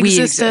fact that we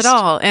exist at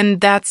all.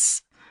 And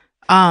that's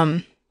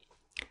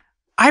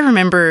I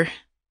remember,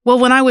 well,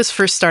 when I was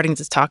first starting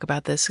to talk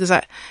about this, because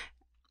at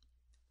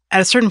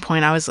a certain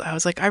point I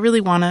was like, I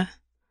really want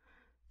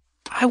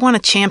to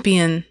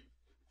champion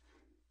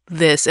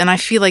this, and I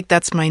feel like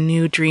that's my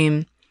new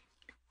dream.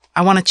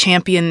 I want to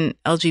champion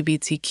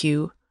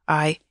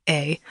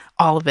LGBTQIA,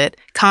 all of it,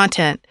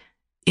 content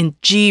in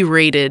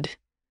G-rated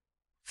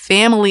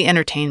family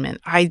entertainment.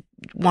 I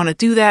want to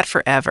do that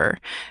forever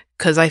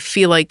because I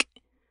feel like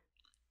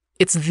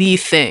it's the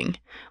thing.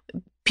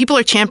 People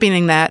are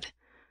championing that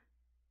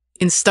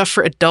in stuff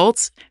for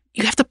adults.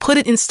 You have to put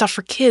it in stuff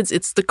for kids.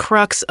 It's the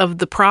crux of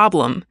the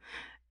problem.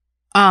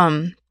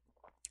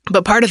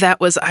 But part of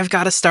that was I've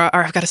got to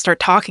start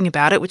talking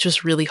about it, which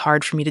was really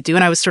hard for me to do.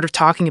 And I was sort of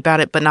talking about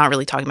it, but not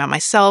really talking about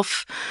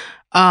myself,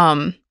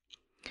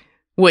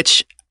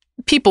 which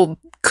people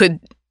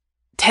could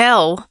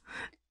tell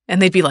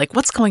and they'd be like,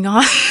 what's going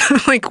on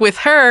like with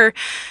her?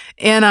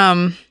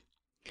 And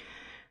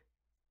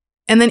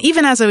then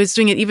even as I was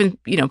doing it, even,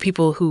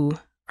 people who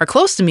are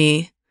close to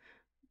me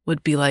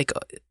would be like,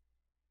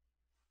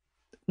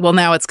 well,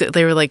 now it's good.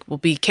 They were like, well,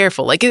 be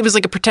careful. Like it was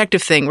like a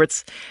protective thing where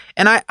this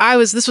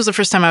was the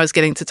first time I was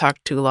getting to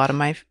talk to a lot of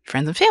my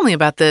friends and family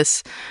about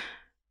this.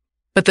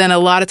 But then a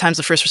lot of times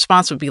the first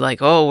response would be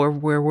like, oh,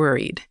 we're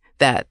worried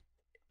that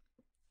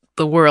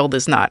the world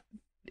is not,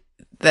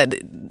 that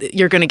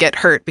you're going to get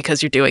hurt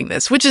because you're doing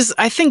this, which is,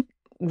 I think,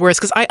 worse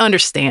because I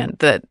understand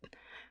that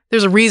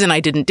there's a reason I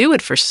didn't do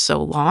it for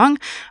so long.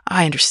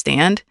 I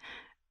understand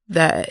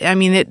that. I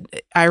mean,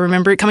 I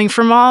remember it coming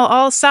from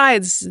all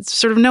sides. It's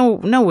sort of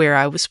nowhere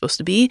I was supposed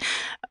to be.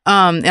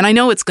 And I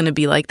know it's going to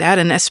be like that.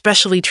 And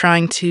especially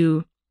trying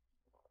to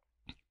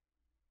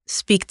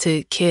speak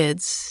to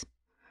kids.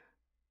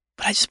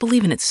 But I just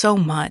believe in it so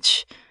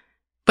much.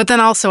 But then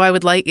also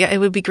it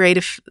would be great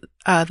if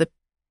the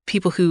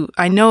people who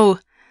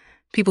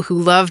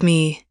love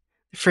me,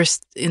 the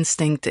first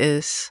instinct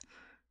is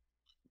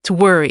to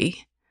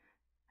worry.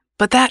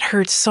 But that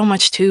hurts so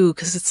much too,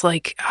 because it's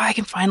like, oh, I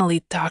can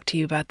finally talk to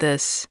you about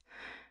this,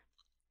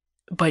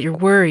 but you're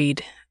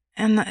worried.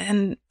 And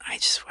I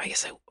guess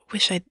I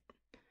wish I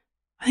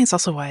think it's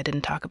also why I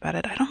didn't talk about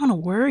it. I don't want to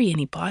worry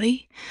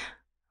anybody.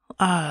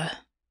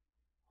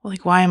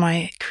 Like, why am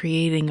I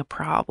creating a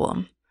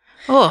problem?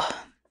 Oh,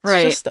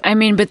 right. I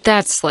mean, but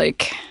that's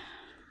like,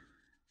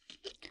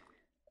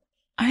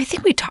 I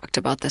think we talked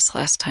about this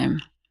last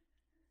time.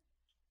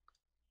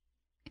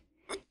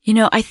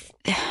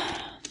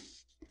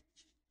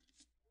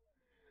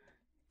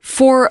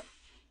 For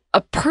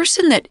a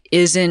person that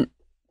isn't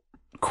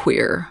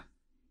queer,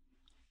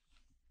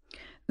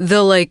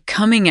 the like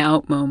coming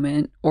out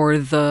moment or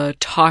the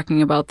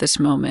talking about this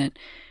moment,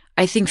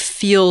 I think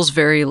feels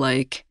very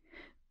like,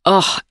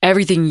 oh,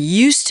 everything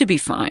used to be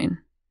fine.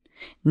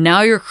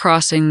 Now you're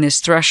crossing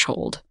this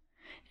threshold.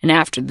 And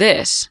after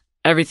this,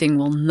 everything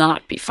will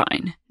not be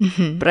fine.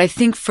 Mm-hmm. But I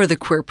think for the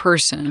queer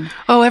person,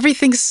 oh,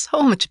 everything's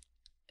so much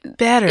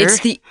better. It's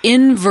the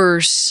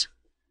inverse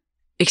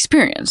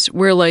experience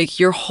where like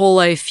your whole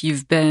life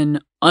you've been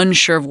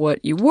unsure of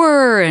what you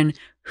were and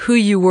who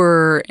you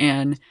were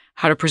and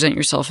how to present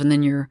yourself, and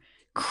then you're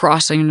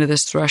crossing into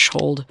this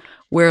threshold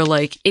where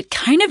like it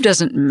kind of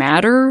doesn't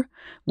matter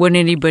when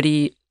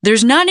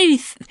there's not any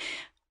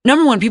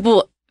number one,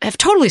 people have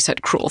totally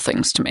said cruel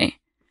things to me,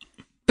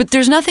 but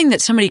there's nothing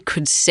that somebody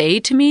could say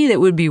to me that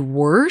would be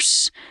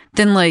worse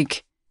than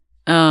like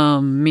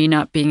me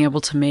not being able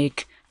to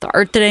make the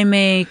art that I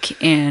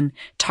make and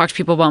talk to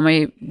people about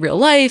my real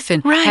life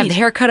and have the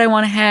haircut I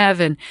want to have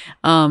and,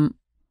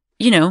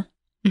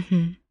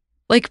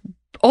 like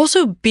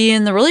also be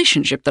in the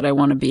relationship that I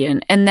want to be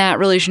in. And that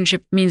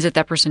relationship means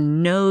that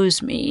person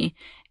knows me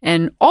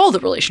and all the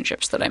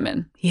relationships that I'm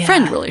in,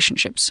 friend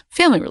relationships,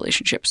 family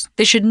relationships,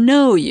 they should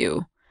know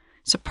you.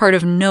 It's a part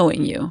of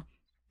knowing you.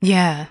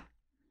 Yeah.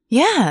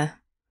 Yeah.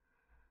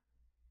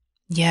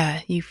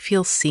 Yeah. You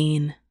feel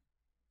seen.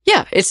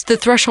 Yeah. It's the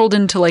threshold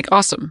into like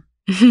awesome.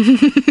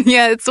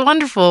 Yeah, it's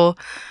wonderful.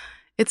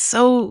 It's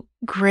so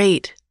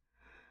great.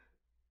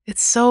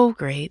 It's so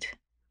great.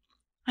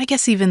 I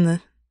guess even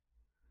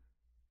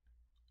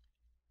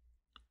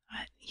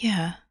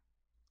yeah.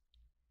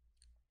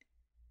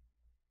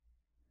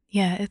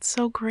 Yeah, it's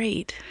so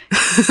great.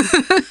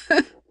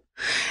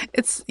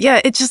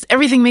 It just,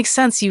 everything makes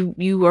sense.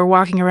 You are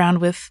walking around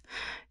with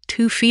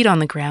 2 feet on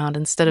the ground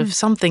instead of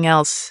something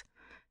else.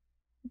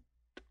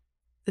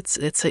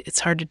 It's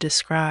hard to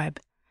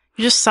describe.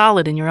 You're just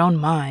solid in your own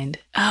mind.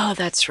 Oh,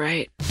 that's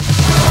right.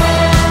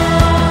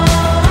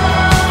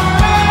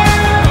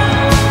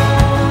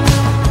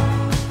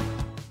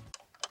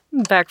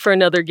 Back for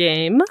another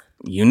game.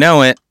 You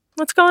know it.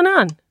 What's going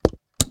on?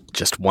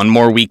 Just one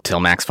more week till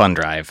Max Fun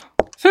Drive.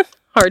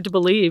 Hard to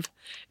believe.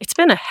 It's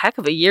been a heck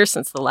of a year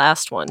since the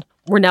last one.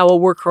 We're now a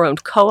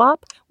worker-owned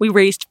co-op. We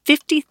raised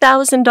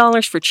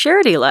 $50,000 for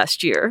charity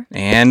last year.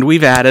 And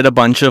we've added a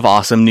bunch of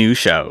awesome new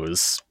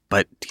shows.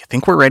 But do you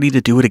think we're ready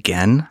to do it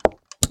again?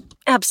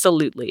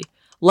 Absolutely.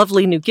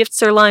 Lovely new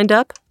gifts are lined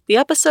up. The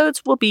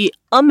episodes will be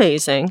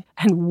amazing.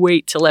 And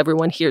wait till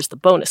everyone hears the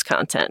bonus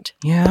content.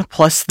 Yeah,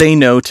 plus they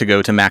know to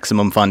go to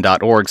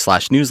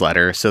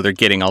MaximumFun.org/newsletter, so they're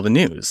getting all the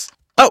news.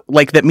 Oh,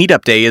 like that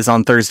meetup day is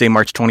on Thursday,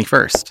 March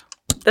 21st.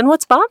 Then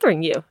what's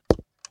bothering you?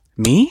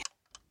 Me?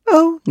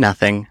 Oh,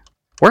 nothing.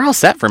 We're all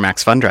set for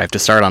Max Fun Drive to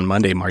start on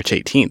Monday, March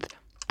 18th.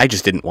 I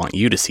just didn't want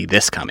you to see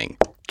this coming.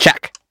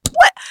 Check.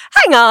 What?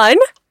 Hang on.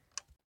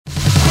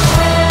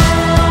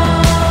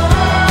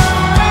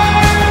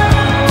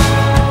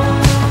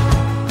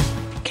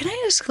 Can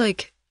I ask,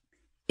 like,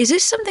 is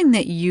this something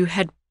that you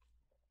had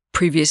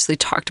previously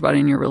talked about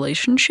in your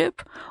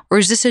relationship? Or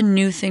is this a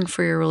new thing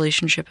for your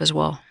relationship as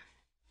well?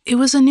 It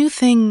was a new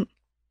thing.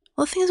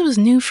 Well, the thing is, it was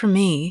new for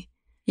me.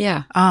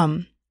 Yeah.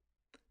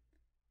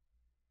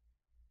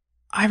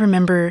 I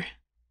remember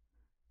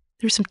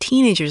there were some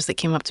teenagers that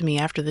came up to me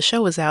after the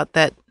show was out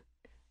that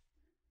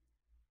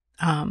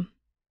a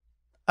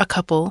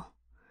couple,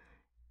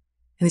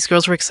 and these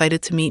girls were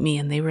excited to meet me,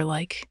 and they were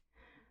like,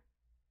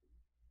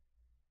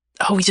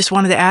 "Oh, we just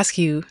wanted to ask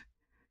you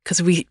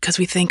because we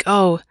think,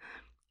 oh,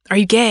 are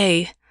you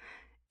gay?"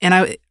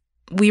 And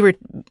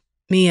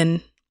me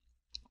and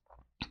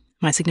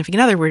my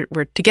significant other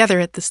were together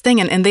at this thing,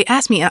 and they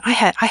asked me, and I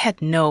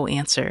had no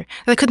answer.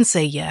 I couldn't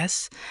say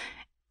yes.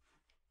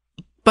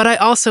 But I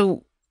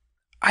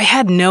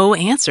had no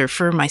answer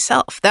for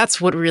myself. That's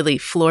what really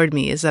floored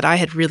me, is that I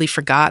had really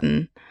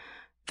forgotten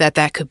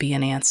that could be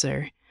an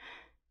answer.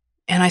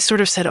 And I sort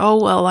of said,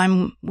 oh, well,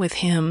 I'm with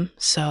him,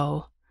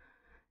 so.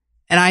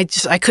 And I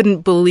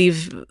couldn't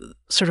believe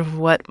sort of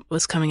what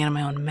was coming out of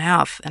my own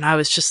mouth. And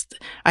I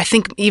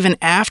think even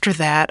after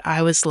that,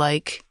 I was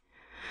like,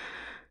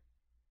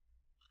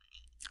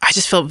 I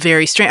just felt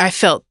very strange. I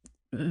felt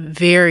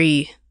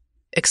very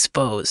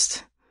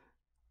exposed.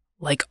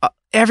 Like,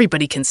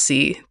 everybody can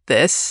see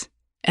this.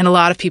 And a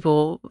lot of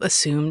people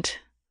assumed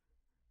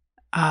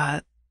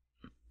a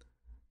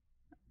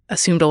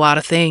lot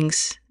of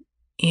things.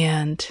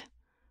 And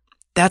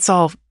that's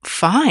all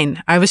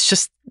fine.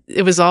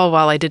 It was all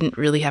while I didn't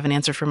really have an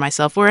answer for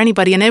myself or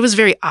anybody. And it was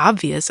very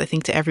obvious, I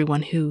think, to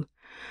everyone who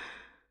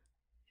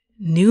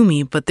knew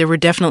me. But there were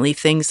definitely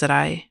things that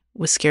I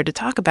was scared to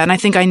talk about. And I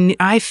think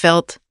I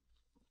felt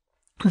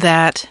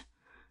that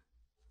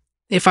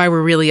if I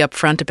were really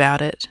upfront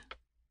about it,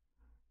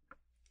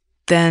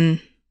 then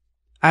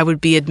I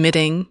would be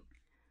admitting,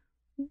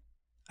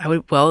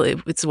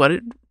 it's what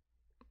it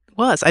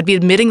was. I'd be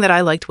admitting that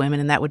I liked women,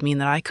 and that would mean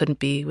that I couldn't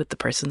be with the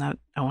person that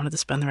I wanted to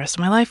spend the rest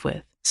of my life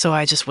with. So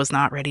I just was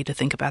not ready to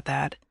think about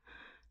that,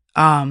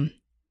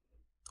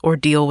 or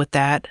deal with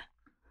that.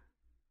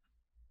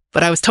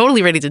 But I was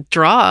totally ready to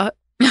draw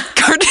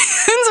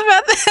cartoons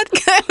about that.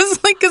 I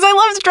was like, because I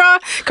love to draw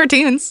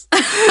cartoons.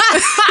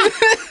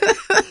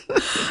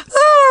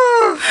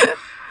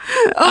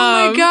 Oh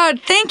my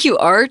God. Thank you,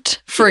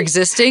 Art, for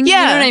existing.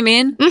 Yeah. You know what I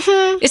mean?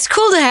 Mm-hmm. It's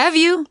cool to have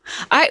you.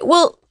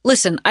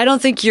 Listen, I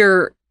don't think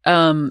your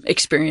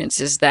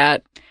experience is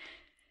that.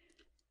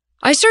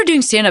 I started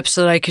doing stand-up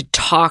so that I could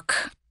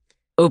talk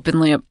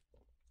openly.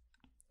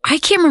 I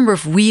can't remember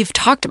if we've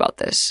talked about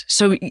this.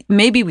 So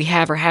maybe we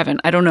have or haven't.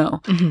 I don't know.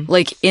 Mm-hmm.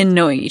 Like, in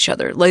knowing each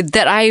other. Like,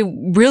 that I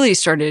really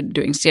started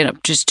doing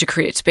stand-up just to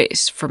create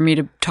space for me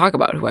to talk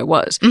about who I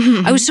was.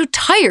 Mm-hmm. I was so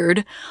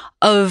tired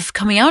of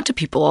coming out to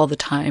people all the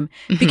time.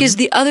 Mm-hmm. Because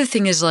the other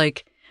thing is,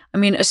 like, I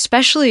mean,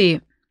 especially,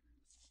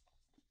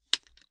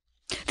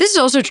 this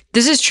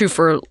is true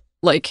for,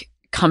 like,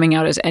 coming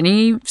out as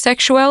any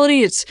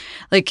sexuality. It's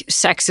like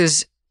sex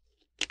is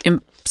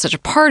such a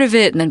part of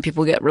it, and then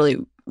people get really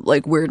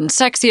like weird and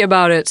sexy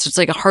about it. So it's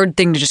like a hard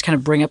thing to just kind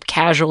of bring up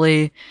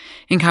casually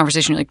in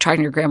conversation. You're like talking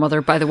to your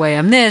grandmother, by the way,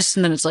 I'm this.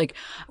 And then it's like,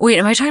 wait,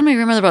 am I talking to my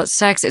grandmother about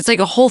sex? It's like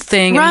a whole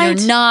thing. Right. And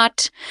you're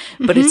not,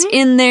 but it's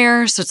in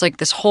there. So it's like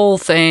this whole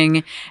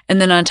thing. And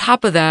then on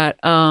top of that,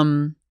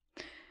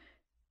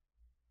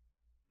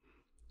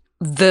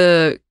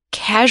 the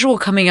casual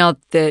coming out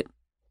that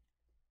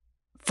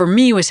for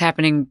me was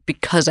happening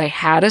because I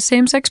had a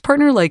same-sex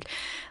partner. Like,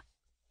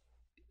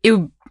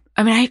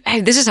 I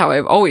mean, this is how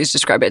I've always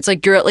described it. It's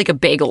like you're at like a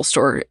bagel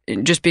store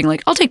and just being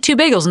like, I'll take 2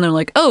 bagels. And they're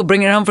like, oh,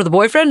 bring it home for the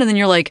boyfriend. And then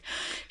you're like,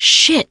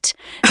 shit.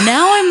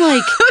 Now I'm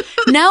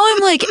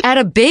like at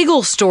a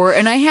bagel store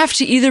and I have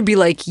to either be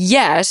like,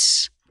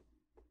 yes,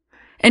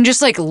 and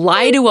just like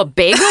lie to a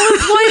bagel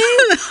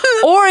employee,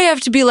 or I have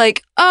to be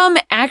like,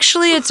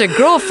 actually it's a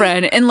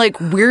girlfriend, and like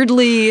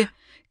weirdly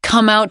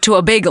come out to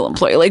a bagel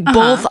employee. Like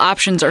both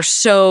options are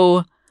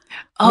so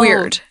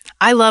weird.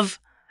 I love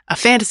a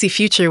fantasy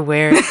future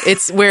where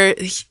it's where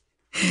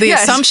the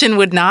assumption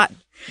would not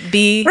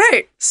be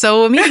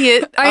so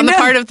immediate on the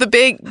part of the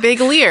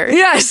bagelier.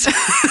 Yes.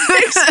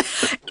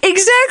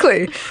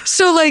 Exactly.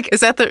 So like, is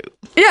that the...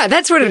 Yeah,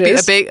 that's what it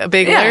is. A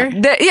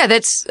bagelier? Yeah,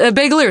 that's a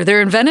bagelier.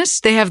 They're in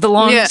Venice. They have the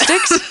long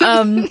sticks.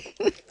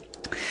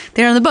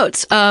 They're on the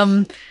boats.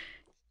 Yeah,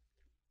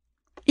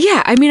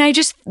 I mean,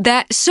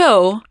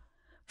 so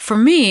for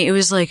me, it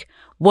was like,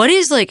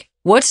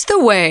 what's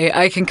the way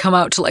I can come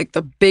out to like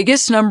the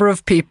biggest number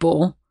of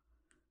people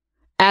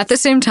at the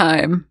same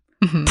time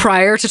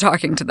prior to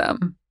talking to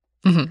them?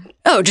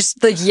 Oh,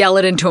 just like yell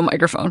it into a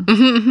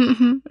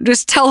microphone.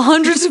 Just tell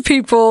hundreds of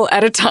people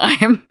at a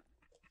time.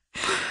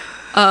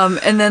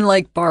 And then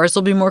like bars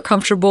will be more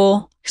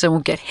comfortable because I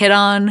won't get hit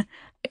on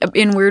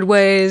in weird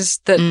ways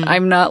that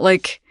I'm not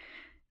like,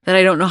 that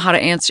I don't know how to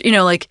answer,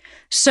 like,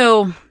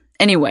 so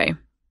anyway,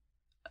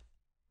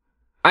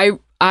 I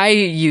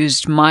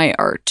used my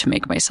art to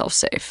make myself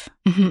safe.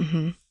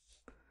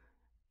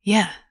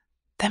 Yeah,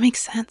 that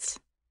makes sense.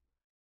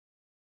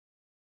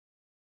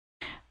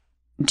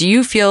 Do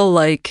you feel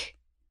like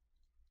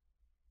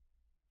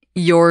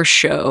your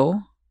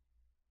show,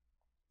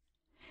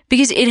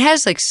 because it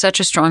has like such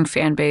a strong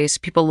fan base,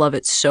 people love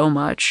it so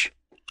much,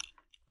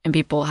 and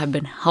people have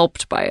been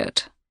helped by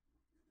it.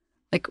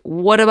 Like,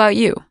 what about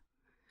you?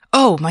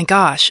 Oh my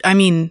gosh. I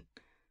mean,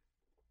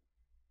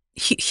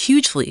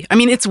 hugely. I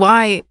mean, it's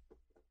why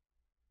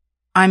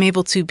I'm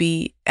able to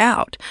be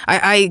out.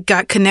 I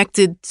got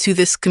connected to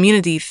this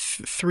community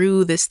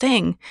through this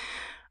thing.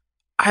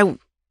 I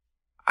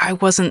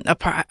wasn't a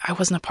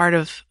part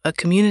of a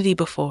community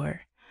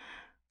before.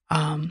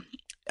 I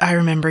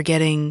remember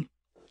getting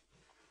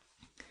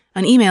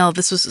an email,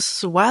 this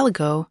was a while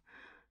ago,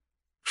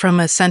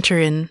 from a center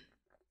in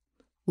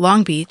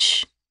Long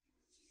Beach,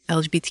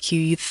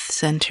 LGBTQ Youth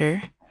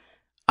Center.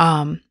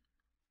 I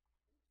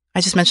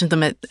just mentioned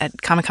them at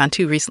Comic-Con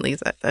too recently.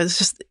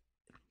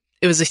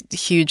 It was a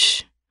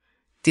huge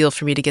deal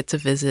for me to get to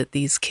visit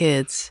these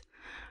kids.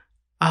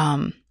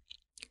 I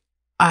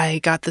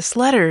got this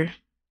letter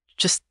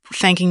just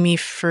thanking me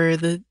for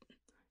the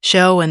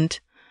show and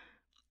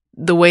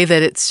the way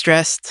that it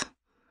stressed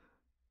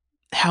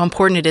how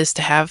important it is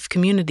to have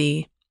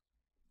community.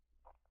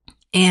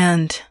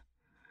 And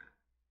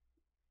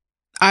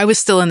I was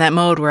still in that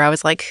mode where I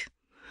was like,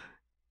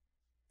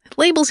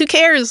 labels, who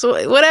cares?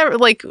 Whatever.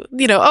 Like,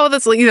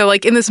 that's,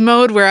 like in this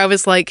mode where I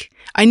was like,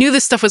 I knew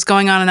this stuff was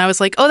going on and I was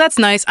like, oh, that's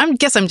nice. I'm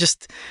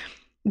just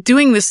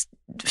doing this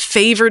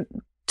favor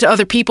to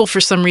other people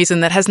for some reason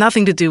that has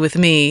nothing to do with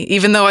me,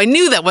 even though I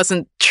knew that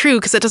wasn't true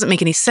because that doesn't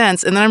make any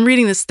sense. And then I'm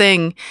reading this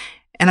thing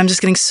and I'm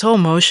just getting so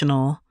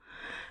emotional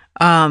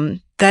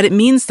that it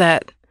means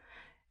that,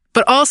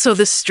 but also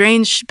this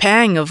strange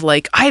pang of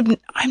like, I'm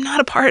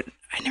not a part,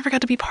 I never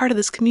got to be part of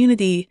this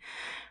community.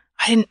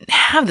 I didn't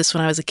have this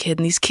when I was a kid,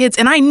 and these kids,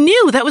 and I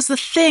knew that was the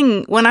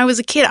thing when I was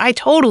a kid. I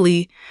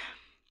totally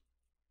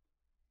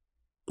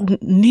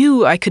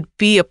knew I could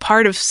be a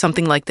part of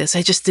something like this.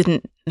 I just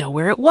didn't know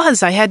where it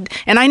was. And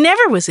I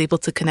never was able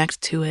to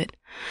connect to it.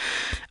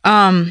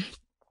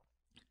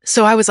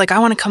 So I was like, I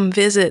want to come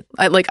visit.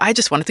 I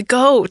just wanted to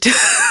go to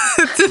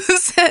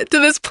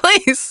this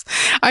place.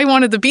 I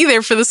wanted to be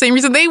there for the same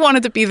reason they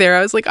wanted to be there.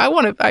 I was like, I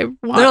want. They're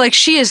like,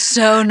 she is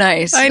so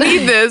nice. I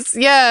need this.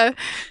 Yeah.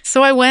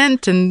 So I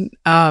went and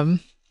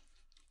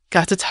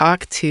got to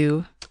talk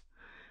to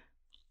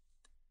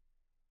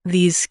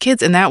these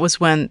kids. And that was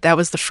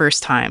the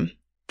first time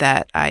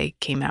that I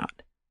came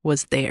out,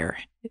 was there.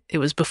 It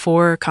was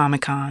before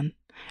Comic-Con.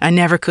 I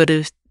never could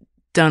have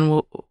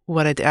done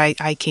what I did.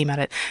 I came out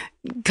at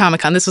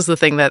Comic-Con. This was the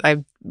thing that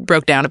I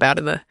broke down about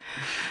in the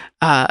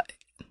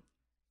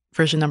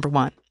version number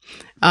 1.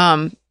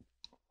 I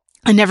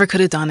never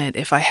could have done it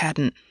if I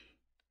hadn't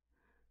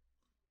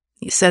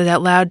said it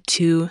out loud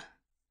to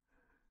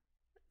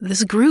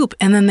this group.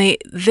 And then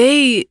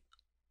they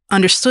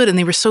understood, and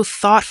they were so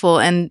thoughtful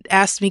and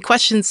asked me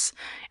questions.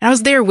 And I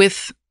was there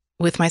with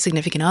my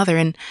significant other,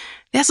 and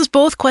they asked us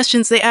both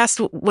questions. They asked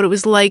what it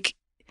was like,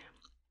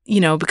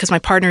 because my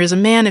partner is a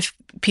man, if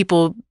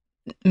people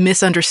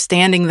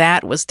misunderstanding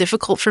that was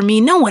difficult for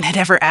me. No one had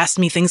ever asked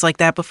me things like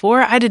that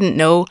before. I didn't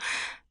know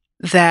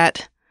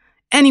that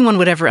anyone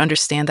would ever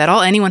understand that.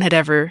 All anyone had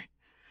ever,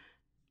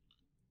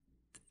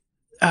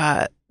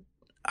 I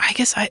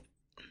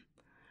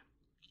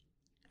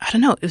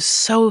don't know. It was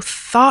so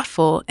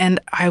thoughtful, and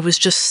I was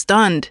just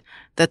stunned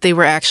that they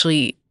were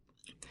actually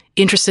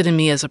interested in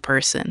me as a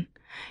person.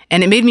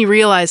 And it made me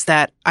realize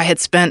that I had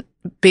spent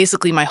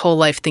basically my whole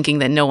life thinking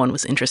that no one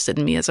was interested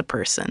in me as a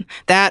person.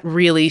 That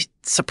really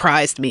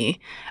surprised me.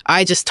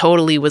 I just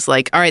totally was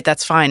like, all right,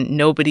 that's fine.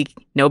 Nobody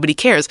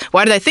cares.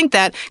 Why did I think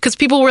that? Because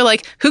people were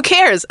like, who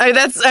cares?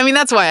 That's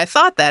why I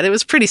thought that. It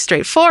was pretty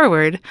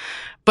straightforward.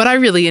 But I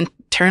really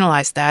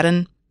internalized that,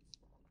 and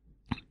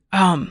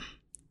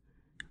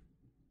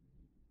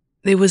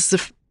it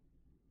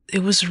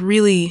was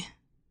really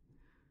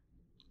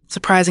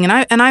surprising.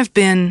 And I've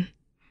been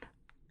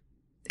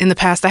in the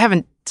past, I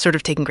haven't sort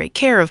of taken great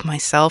care of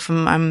myself.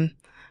 I'm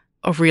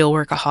a real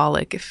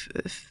workaholic.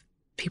 If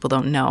people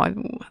don't know,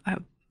 I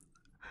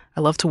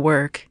love to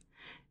work,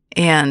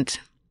 and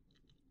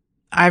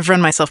I've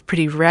run myself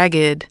pretty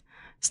ragged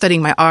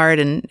studying my art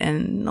and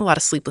a lot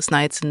of sleepless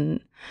nights. And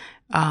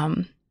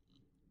I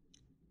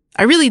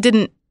really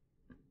didn't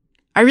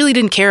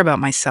care about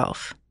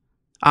myself,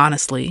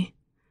 honestly.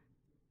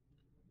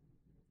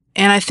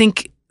 And I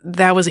think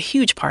that was a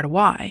huge part of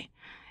why.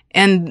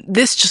 And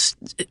this just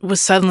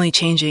was suddenly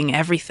changing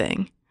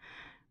everything.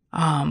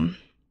 How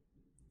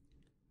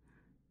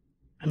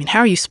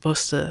are you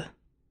supposed to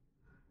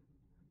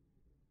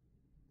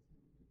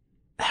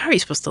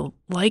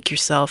like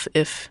yourself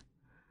if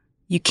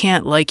you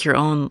can't like your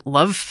own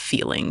love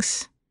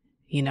feelings?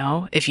 You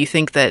know, if you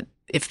think that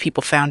if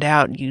people found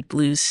out, you'd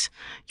lose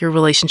your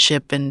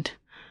relationship and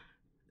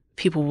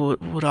people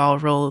would all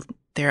roll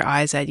their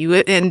eyes at you.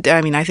 And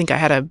I think I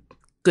had a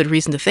good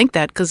reason to think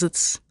that, because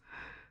it's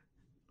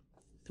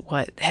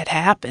what had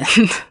happened.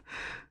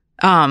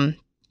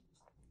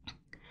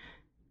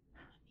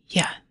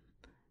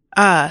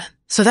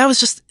 So that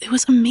was it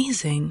was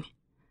amazing.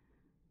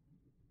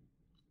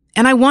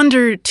 And I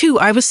wonder too,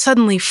 I was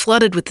suddenly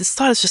flooded with this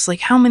thought. It's just like,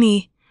 how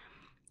many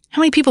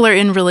people are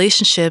in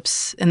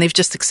relationships and they've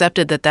just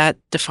accepted that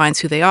defines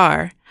who they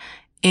are.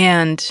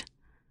 And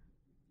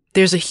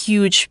there's a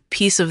huge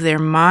piece of their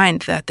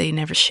mind that they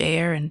never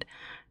share. And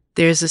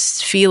there's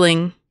this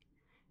feeling,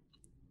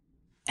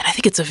 and I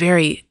think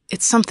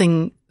it's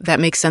something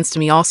that makes sense to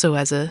me also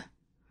as a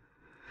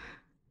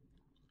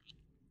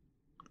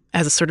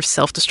sort of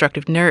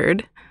self-destructive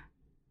nerd.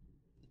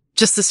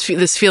 Just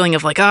this feeling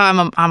of like, oh, I'm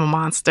a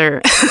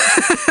monster.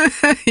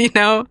 You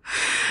know,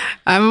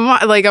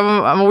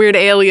 I'm a weird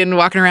alien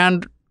walking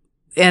around,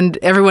 and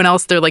everyone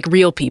else, they're like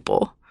real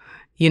people,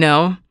 you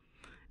know?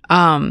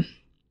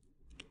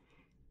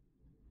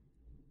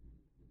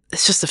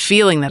 It's just a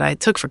feeling that I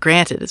took for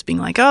granted as being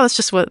like, oh, that's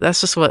just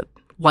what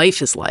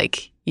life is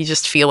like. You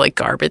just feel like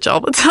garbage all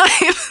the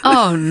time.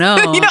 Oh no.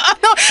 You know,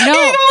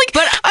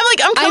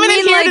 I'm coming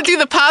in here to do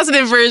the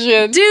positive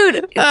version. Dude,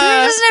 there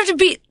doesn't have to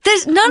be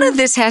none of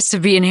this has to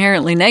be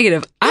inherently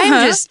negative.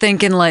 I'm just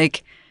thinking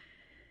like,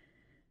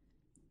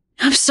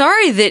 I'm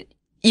sorry that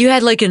you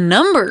had like a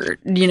number,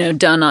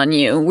 done on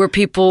you where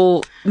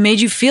people made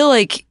you feel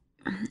like,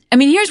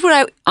 here's what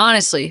I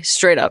honestly,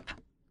 straight up,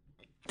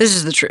 this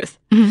is the truth.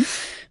 Mm-hmm.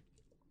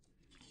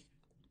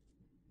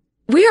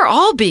 We are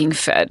all being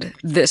fed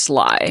this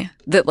lie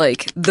that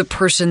like the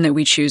person that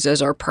we choose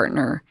as our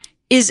partner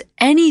is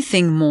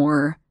anything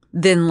more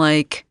than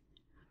like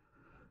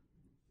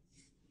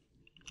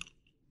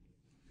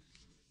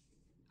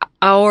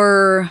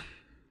our,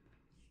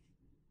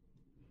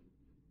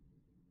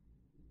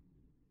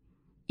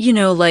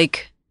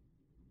 like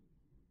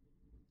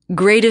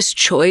greatest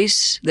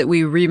choice that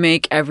we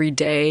remake every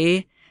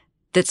day.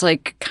 That's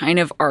like kind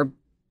of our,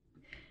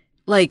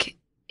 like,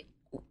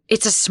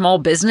 it's a small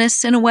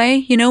business in a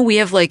way, we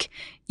have like,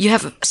 you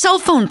have a cell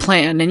phone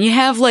plan and you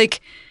have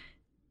like,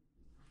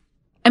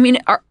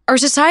 our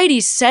society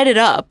set it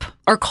up,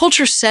 our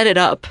culture set it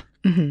up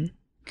so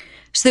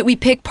that we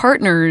pick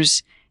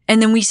partners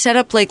and then we set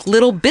up like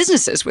little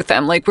businesses with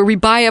them, like where we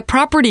buy a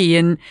property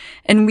and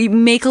we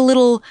make a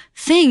little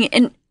thing.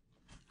 And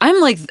I'm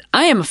like,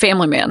 I am a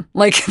family man.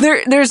 Like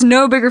there's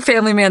no bigger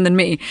family man than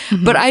me.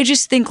 Mm-hmm. But I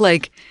just think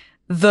like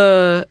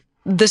the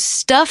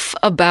stuff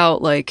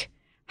about like,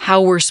 how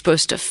we're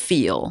supposed to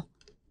feel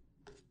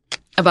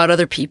about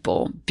other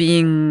people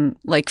being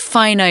like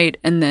finite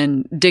and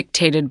then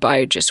dictated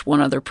by just one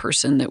other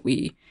person that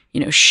we,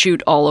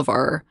 shoot all of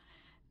our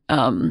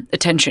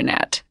attention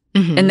at,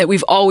 and that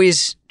we've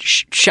always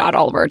shot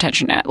all of our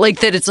attention at. Like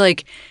that it's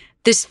like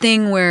this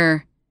thing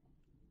where,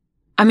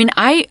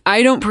 I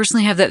don't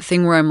personally have that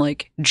thing where I'm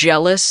like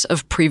jealous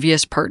of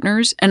previous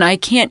partners, and I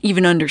can't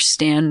even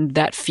understand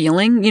that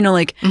feeling,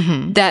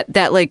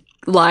 that like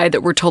lie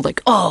that we're told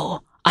like,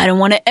 oh, I don't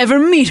want to ever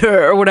meet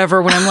her or whatever,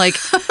 when I'm like,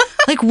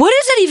 like, what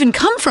does that even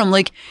come from?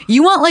 Like,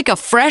 you want like a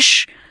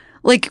fresh,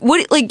 like,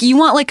 what, like, you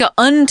want like a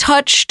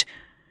untouched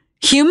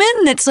human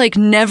that's like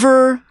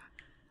never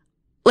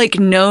like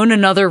known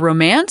another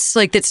romance,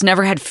 like that's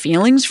never had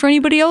feelings for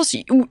anybody else?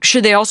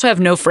 Should they also have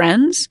no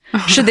friends?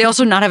 Should they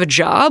also not have a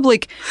job?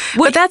 Like,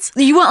 what? But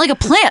you want like a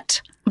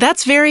plant.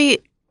 That's very,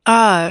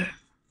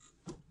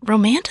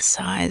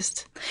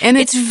 romanticized, and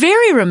it's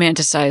very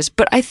romanticized,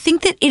 but I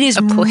think that it is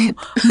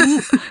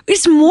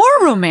it's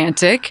more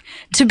romantic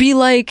to be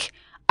like,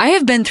 I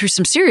have been through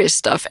some serious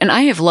stuff, and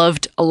I have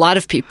loved a lot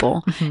of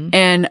people,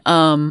 and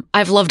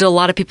I've loved a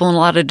lot of people in a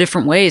lot of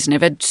different ways, and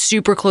I've had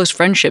super close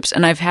friendships,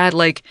 and I've had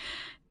like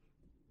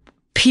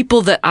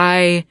people that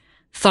I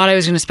thought I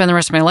was going to spend the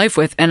rest of my life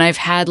with, and I've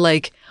had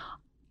like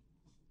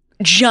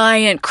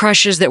giant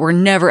crushes that were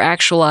never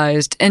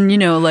actualized, and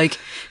like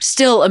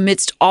still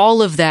amidst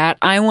all of that,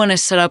 I want to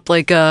set up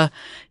like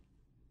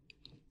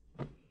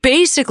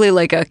basically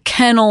like a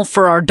kennel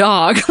for our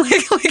dog.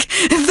 like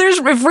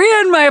if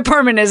Rhea in my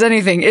apartment is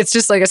anything, it's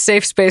just like a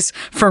safe space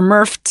for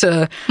Murph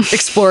to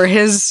explore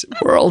his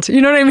world. You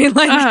know what I mean?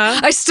 Like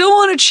I still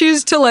want to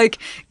choose to like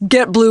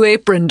get Blue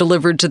Apron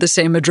delivered to the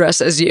same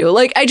address as you.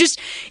 Like this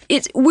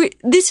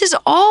is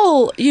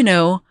all,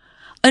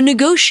 a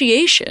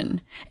negotiation,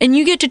 and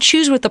you get to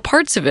choose what the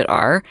parts of it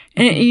are.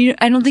 And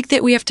I don't think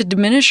that we have to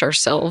diminish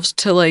ourselves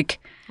to like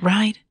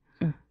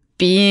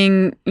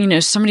being,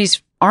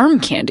 somebody's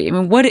arm candy. I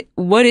mean,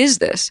 what is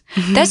this?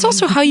 That's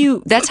also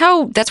that's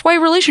why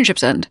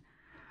relationships end.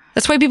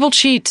 That's why people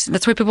cheat.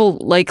 That's why people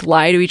like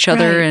lie to each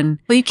other. Right. And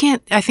well, you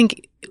can't, I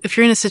think if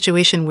you're in a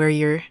situation where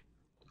your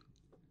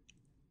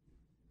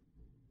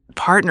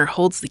partner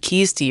holds the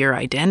keys to your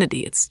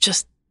identity, it's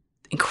just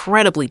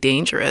incredibly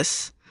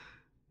dangerous.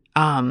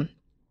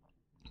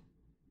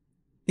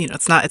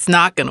 It's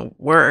not going to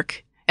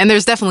work. And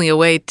there's definitely a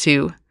way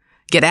to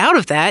get out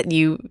of that.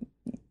 You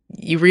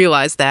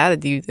realize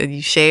that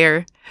you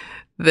share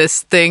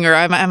this thing, or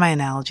my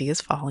analogy is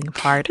falling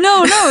apart.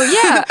 No,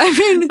 yeah. I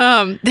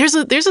mean, there's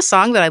a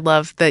song that I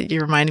love that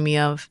you're reminding me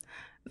of.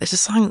 There's a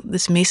song,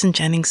 this Mason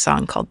Jennings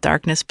song called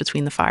 "Darkness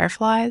Between the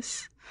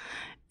Fireflies."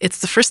 It's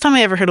the first time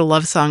I ever heard a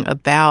love song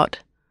about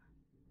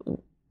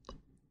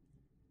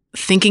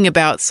thinking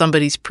about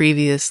somebody's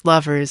previous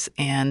lovers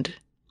and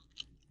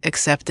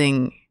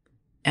accepting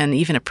and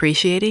even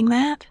appreciating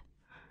that.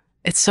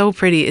 It's so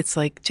pretty. It's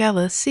like,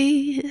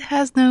 jealousy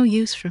has no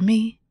use for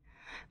me.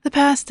 The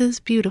past is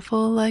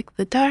beautiful like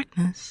the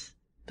darkness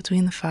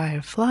between the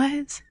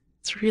fireflies.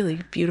 It's a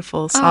really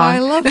beautiful song. Oh, I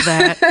love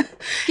that.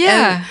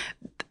 Yeah.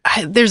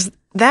 There's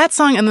that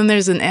song, and then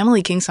there's an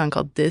Emily King song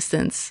called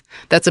Distance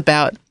that's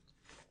about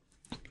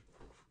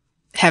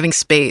having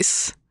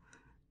space,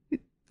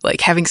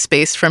 like having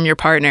space from your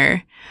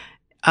partner,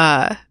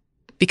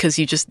 because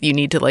you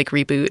need to like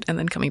reboot and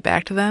then coming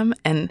back to them.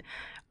 And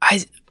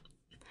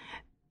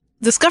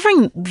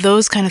discovering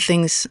those kind of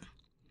things,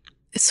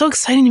 it's so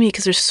exciting to me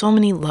because there's so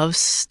many love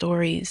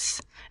stories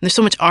and there's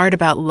so much art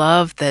about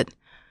love that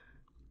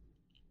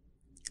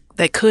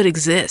could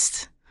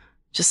exist.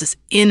 Just this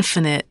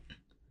infinite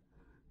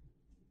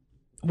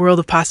world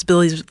of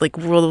possibilities, like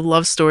world of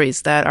love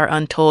stories that are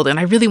untold. And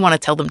I really want to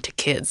tell them to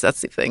kids.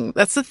 That's the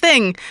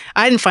thing.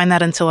 I didn't find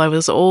that until I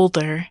was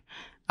older.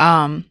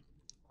 And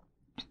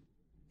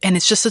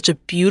it's just such a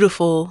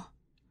beautiful,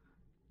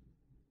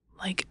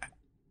 like,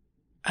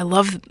 I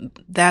love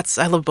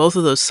both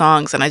of those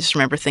songs. And I just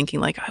remember thinking,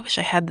 like, I wish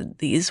I had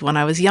these when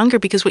I was younger,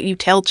 because what you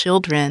tell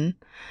children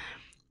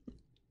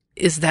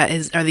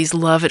are these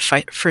love at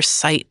first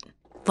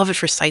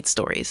sight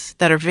stories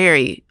that are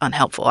very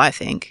unhelpful, I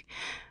think.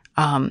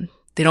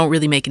 They don't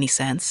really make any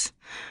sense.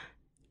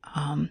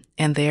 And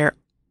they're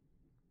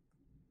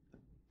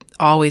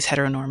always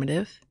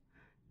heteronormative,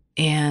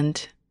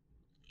 and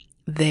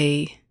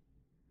they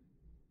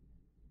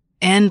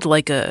end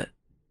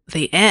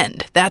they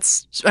end. I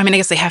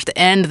guess they have to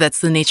end.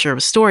 That's the nature of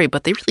a story,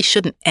 but they really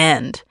shouldn't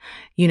end.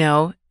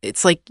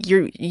 It's like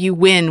you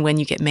win when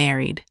you get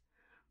married.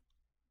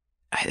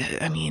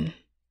 I mean,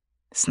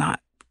 it's not,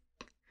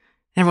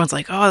 everyone's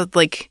like, oh,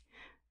 like,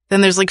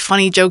 then there's like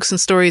funny jokes and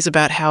stories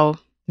about how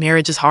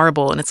marriage is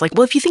horrible. And it's like,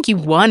 well, if you think you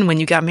won when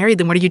you got married,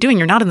 then what are you doing?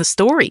 You're not in the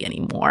story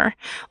anymore.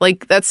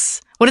 Like,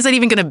 what is that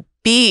even going to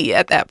be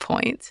at that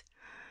point?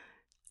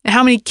 And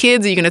how many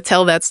kids are you going to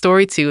tell that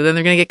story to? Then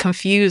they're going to get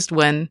confused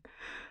when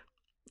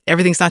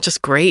everything's not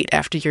just great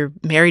after you're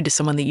married to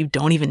someone that you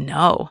don't even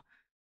know.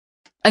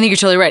 I think you're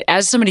totally right.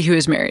 As somebody who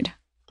is married,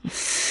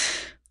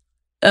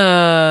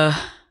 because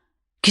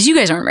you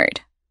guys aren't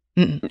married.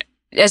 Mm-mm.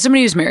 As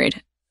somebody who's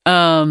married,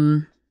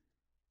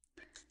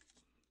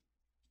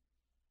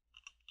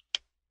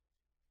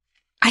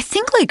 I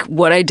think like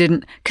what I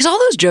didn't, because all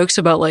those jokes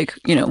about like,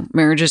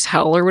 marriage is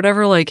hell or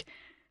whatever, like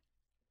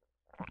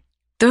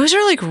those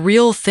are like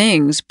real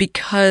things,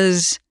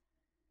 because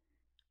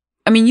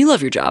I mean, you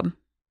love your job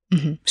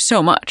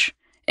so much,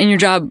 and your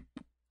job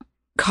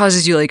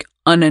causes you like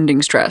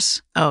unending stress.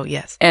 Oh,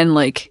 yes. And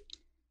like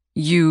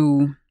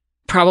you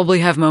probably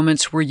have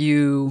moments where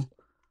you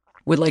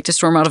would like to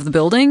storm out of the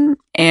building,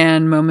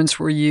 and moments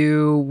where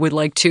you would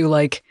like to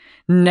like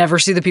never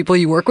see the people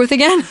you work with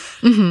again.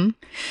 Mm-hmm.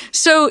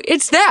 So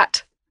it's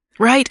that.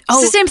 Right.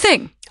 It's the same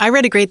thing. I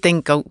read a great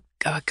thing.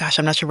 Gosh,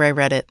 I'm not sure where I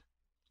read it.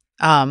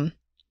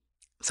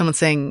 Someone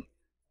saying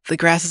the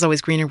grass is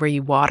always greener where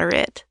you water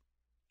it.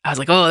 I was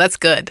like, oh, that's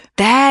good.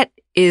 That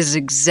is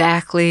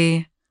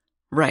exactly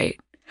right.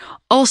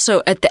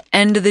 Also, at the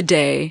end of the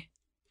day,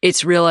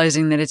 it's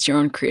realizing that it's your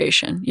own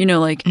creation.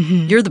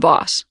 You're the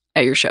boss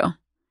at your show.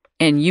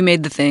 and you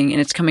made the thing and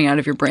it's coming out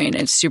of your brain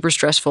and it's super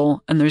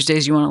stressful and there's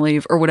days you want to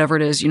leave or whatever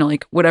it is,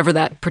 like whatever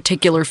that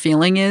particular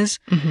feeling is.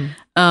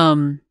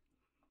 But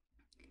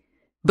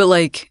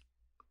like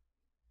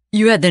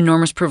you had the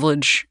enormous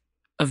privilege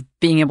of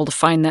being able to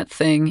find that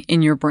thing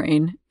in your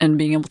brain and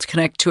being able to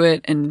connect to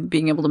it and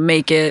being able to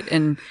make it.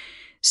 And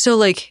so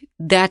like,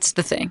 that's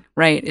the thing,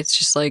 right? It's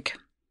just like,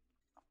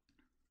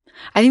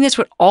 I think that's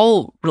what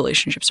all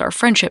relationships are,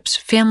 friendships,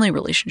 family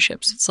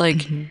relationships. It's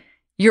like,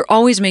 you're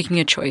always making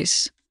a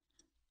choice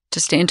to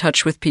stay in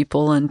touch with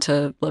people and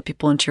to let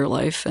people into your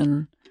life.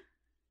 And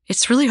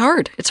it's really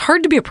hard. It's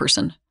hard to be a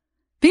person.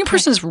 Being a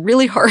person is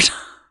really hard.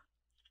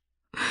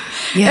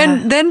 Yeah.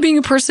 And then being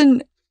a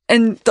person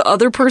and the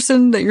other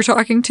person that you're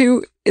talking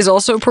to is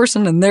also a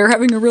person and they're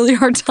having a really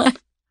hard time.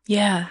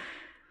 Yeah.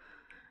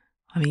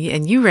 I mean,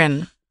 and you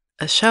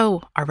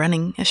are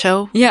running a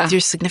show Yeah. with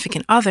your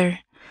significant other.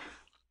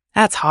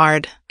 That's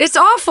hard. It's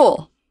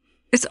awful.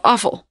 It's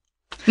awful.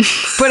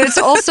 But it's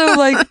also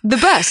like the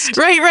best.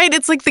 Right.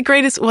 It's like the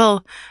greatest.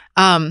 Well,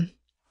 I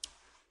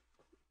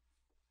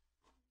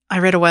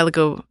read a while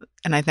ago,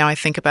 and now I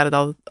think about it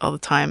all the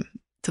time,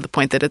 to the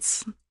point that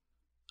it's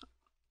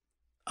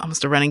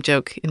almost a running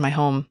joke in my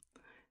home.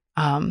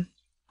 I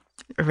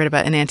read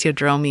about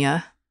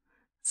enantiodromia.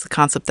 It's the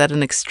concept that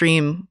an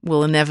extreme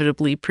will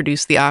inevitably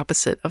produce the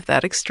opposite of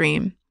that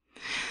extreme.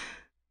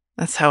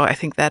 That's how I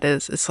think that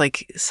is. It's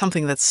like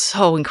something that's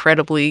so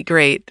incredibly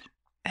great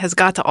has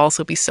got to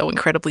also be so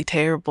incredibly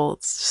terrible.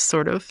 It's just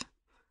sort of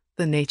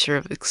the nature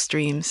of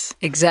extremes.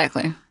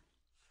 Exactly.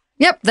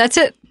 Yep, that's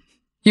it.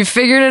 You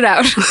figured it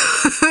out.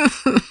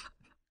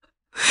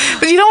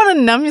 But you don't want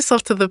to numb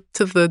yourself to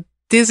the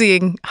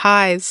dizzying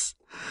highs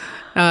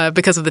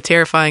because of the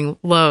terrifying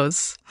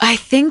lows. I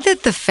think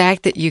that the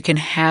fact that you can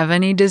have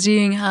any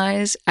dizzying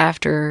highs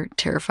after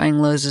terrifying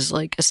lows is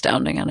like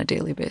astounding on a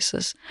daily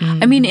basis.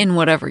 I mean, in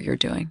whatever you're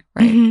doing,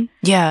 right?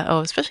 Yeah. Oh,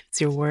 especially if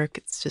it's your work.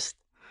 It's just,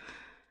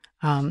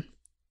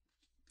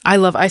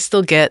 I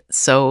still get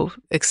so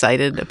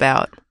excited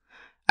about,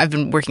 I've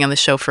been working on this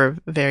show for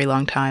a very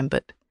long time,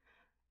 but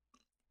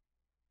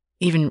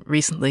even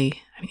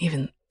recently, I mean,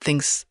 even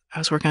things I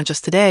was working on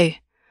just today,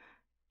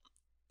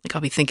 like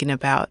I'll be thinking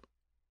about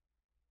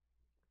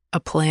a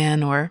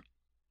plan or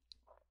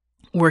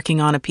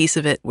working on a piece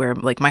of it where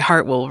like my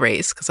heart will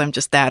race because I'm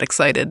just that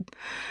excited.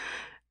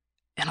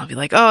 And I'll be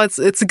like, oh,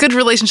 it's a good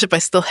relationship I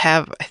still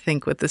have, I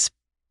think, with this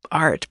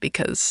art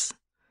because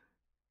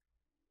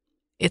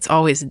it's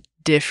always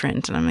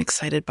different and I'm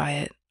excited by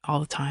it all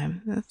the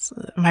time.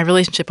 My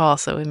relationship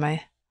also in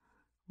my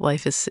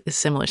life is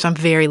similar. So I'm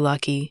very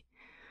lucky.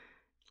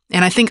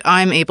 And I think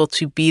I'm able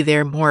to be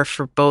there more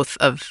for both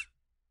of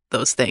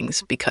those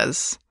things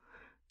because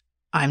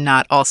I'm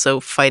not also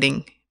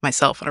fighting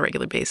myself on a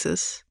regular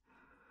basis.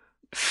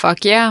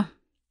 Fuck yeah.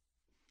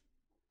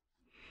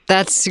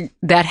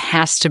 That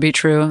has to be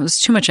true. It's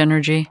too much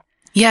energy.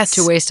 Yes.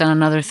 To waste on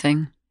another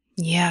thing.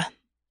 Yeah.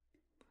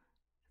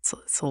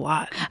 It's a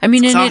lot. I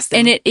mean,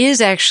 and it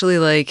is actually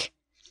like,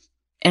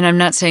 and I'm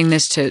not saying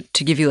this to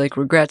give you like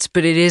regrets,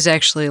 but it is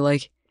actually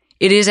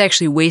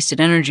wasted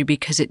energy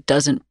because it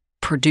doesn't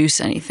produce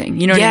anything.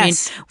 You know what I mean?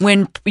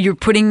 When you're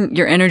putting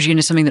your energy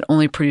into something that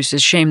only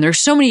produces shame, there's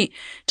so many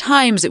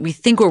times that we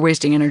think we're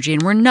wasting energy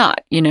and we're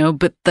not,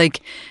 but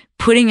like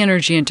putting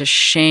energy into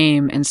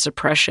shame and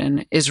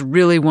suppression is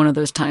really one of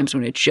those times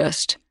when it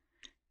just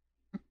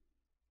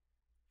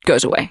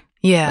goes away.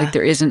 Yeah. Like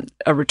there isn't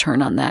a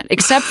return on that,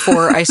 except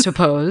for, I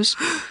suppose.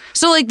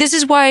 So like, this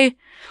is why,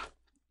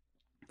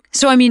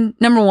 so I mean,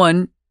 number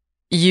one,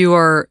 you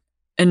are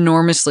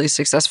enormously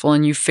successful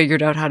and you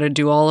figured out how to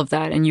do all of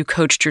that and you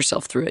coached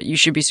yourself through it. You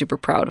should be super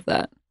proud of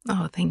that.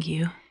 Oh, thank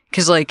you.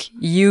 Because like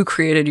you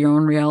created your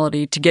own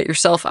reality to get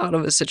yourself out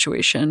of a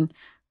situation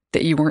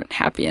that you weren't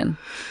happy in.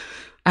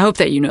 I hope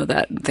that you know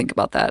that and think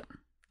about that.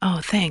 Oh,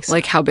 thanks.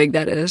 Like how big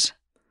that is.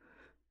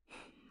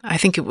 I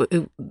think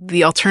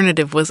the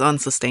alternative was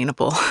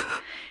unsustainable.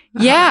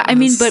 Yeah, I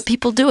mean, but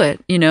people do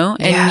it,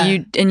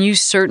 and you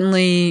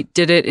certainly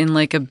did it in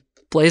like a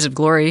blaze of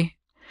glory.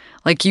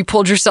 Like you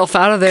pulled yourself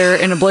out of there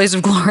in a blaze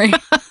of glory.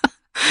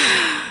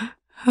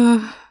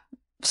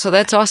 So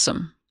that's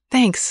awesome.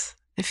 Thanks.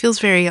 It feels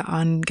very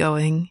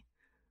ongoing.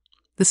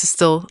 It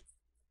still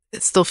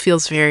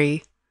feels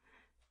very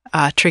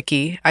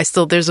tricky.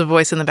 There's a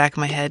voice in the back of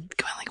my head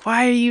going like,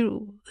 why are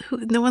you,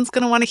 no one's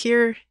going to want to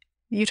hear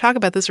you talk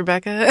about this,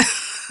 Rebecca.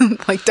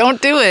 Like,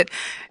 don't do it.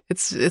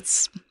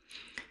 It's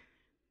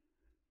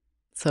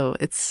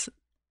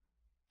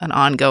an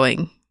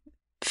ongoing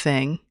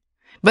thing.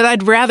 But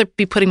I'd rather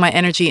be putting my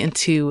energy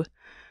into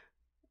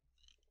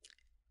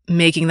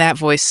making that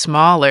voice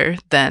smaller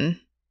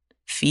than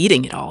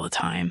feeding it all the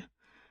time.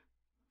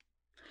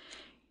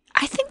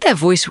 I think that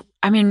voice,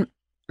 I mean,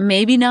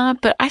 maybe not,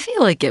 but I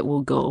feel like it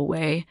will go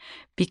away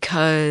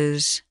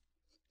because,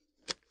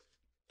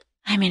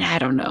 I mean, I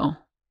don't know.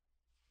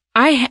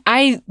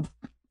 I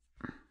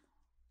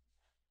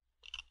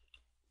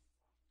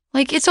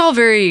like, it's all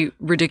very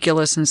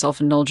ridiculous and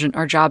self-indulgent.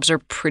 Our jobs are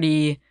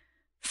pretty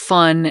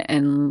fun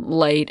and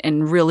light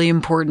and really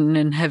important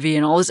and heavy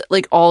and all this,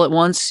 like all at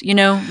once, you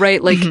know,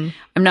 right? Like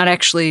I'm not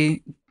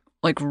actually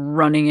like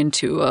running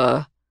into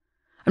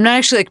I'm not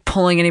actually like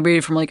pulling anybody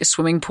from like a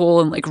swimming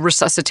pool and like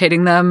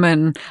resuscitating them,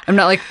 and I'm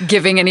not like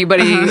giving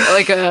anybody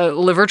like a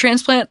liver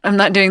transplant. I'm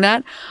not doing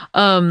that.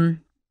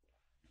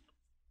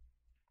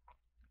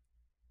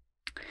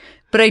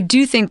 But I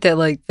do think that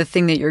like the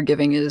thing that you're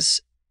giving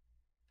is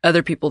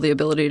other people the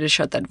ability to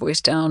shut that voice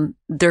down.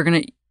 They're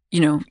going to, you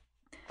know,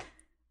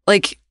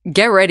 like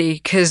get ready,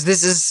 because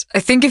this is,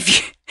 I think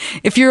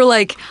if you're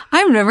like,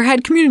 I've never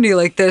had community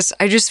like this,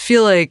 I just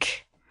feel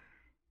like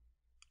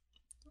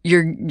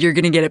you're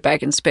going to get it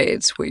back in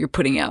spades, what you're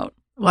putting out.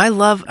 Well, I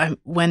love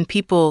when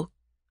people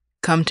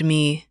come to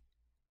me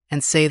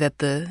and say that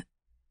the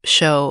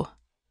show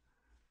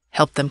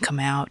helped them come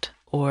out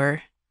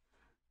or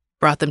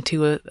brought them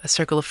to a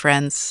circle of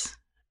friends.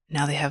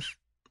 Now they have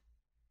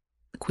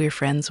queer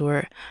friends.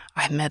 Or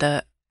I met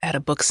at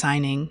a book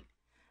signing,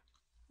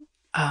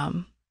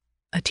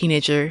 a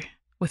teenager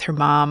with her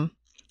mom.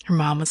 Her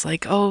mom was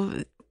like, "Oh,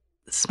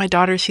 this is my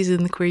daughter. She's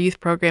in the queer youth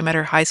program at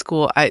her high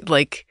school." I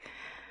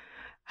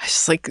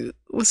just like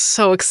was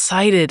so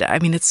excited. I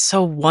mean, it's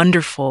so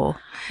wonderful.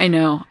 I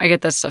know. I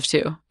get that stuff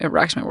too. It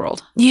rocks my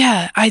world.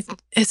 Yeah,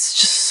 it's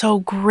just so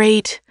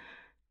great.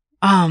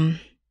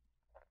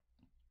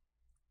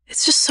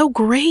 It's just so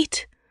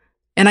great.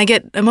 And I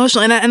get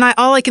emotional, and I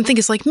all I can think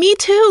is like, me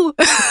too.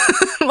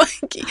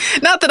 Like,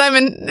 not that I'm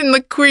in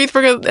the queer youth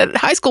program at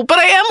high school, but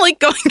I am like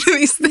going to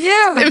these things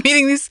and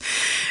meeting these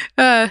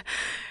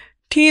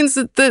teens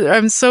that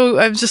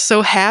I'm just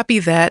so happy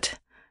that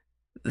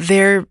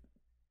they're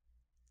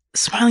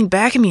smiling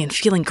back at me and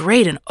feeling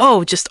great, and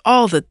just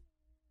all the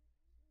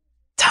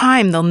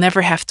time they'll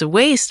never have to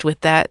waste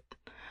with that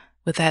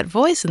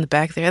voice in the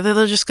back there.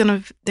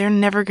 They're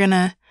never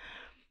gonna.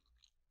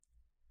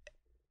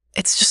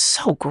 It's just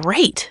so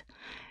great.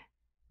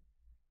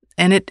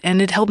 And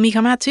it helped me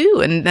come out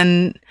too.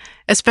 And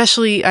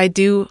especially I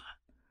do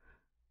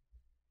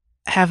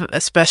have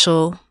a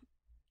special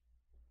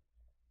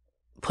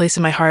place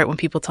in my heart when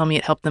people tell me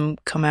it helped them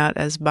come out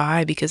as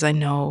bi, because I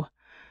know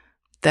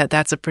that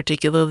that's a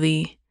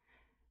particularly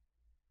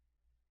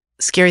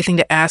scary thing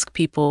to ask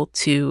people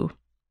to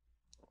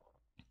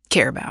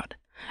care about.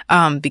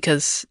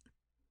 Because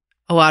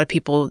a lot of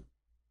people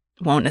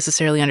won't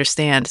necessarily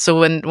understand. So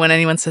when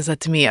anyone says that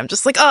to me, I'm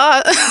just like,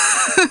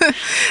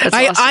 That's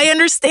awesome. I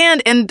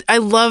understand, and I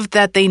love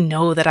that they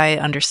know that I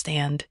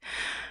understand.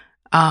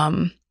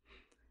 I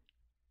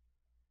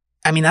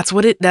mean, that's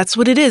what it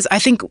is. I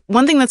think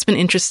one thing that's been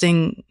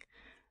interesting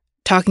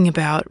talking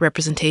about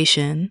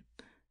representation,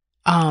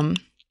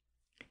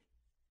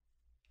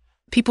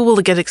 people will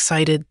get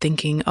excited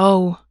thinking,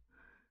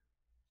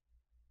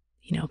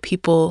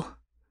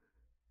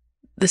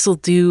 this will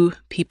do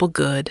people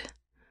good.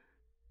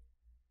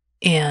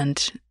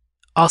 And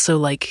also,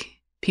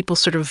 like, people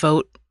sort of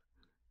vote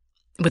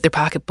with their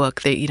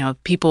pocketbook. They,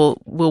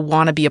 people will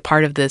want to be a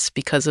part of this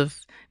because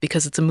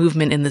it's a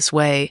movement in this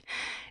way,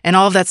 and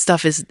all of that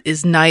stuff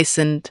is nice,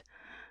 and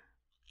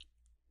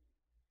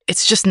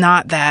it's just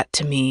not that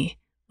to me.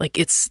 Like,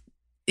 it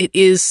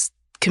is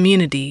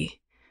community.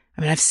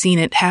 I mean, I've seen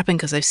it happen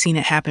because I've seen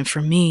it happen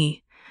for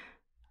me.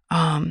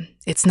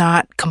 It's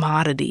not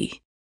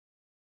commodity.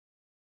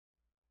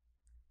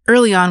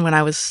 Early on, when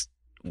I was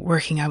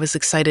working, I was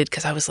excited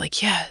because I was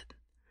like, yeah,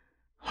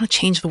 I want to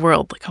change the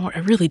world. Like, I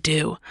really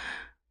do.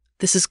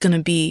 This is going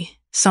to be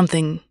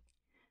something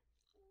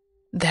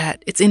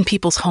that it's in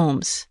people's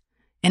homes,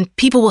 and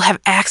people will have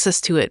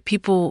access to it.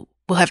 People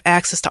will have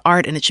access to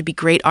art, and it should be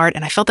great art.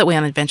 And I felt that way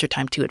on Adventure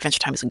Time too. Adventure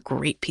Time is a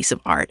great piece of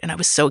art, and I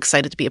was so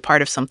excited to be a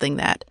part of something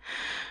that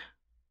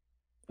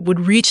would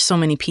reach so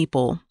many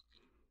people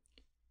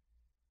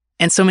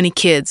and so many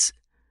kids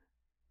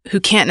who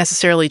can't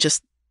necessarily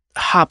just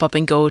hop up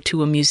and go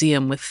to a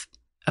museum with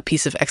a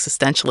piece of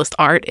existentialist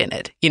art in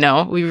it.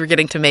 We were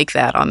getting to make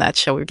that on that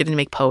show. We were getting to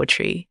make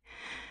poetry.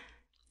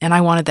 And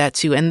I wanted that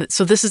too. And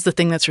so this is the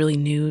thing that's really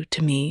new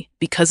to me,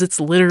 because it's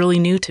literally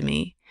new to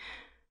me,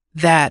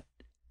 that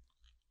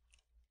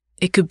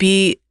it could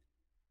be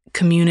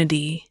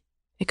community.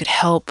 It could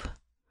help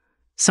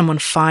someone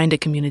find a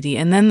community.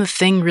 And then the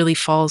thing really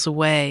falls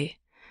away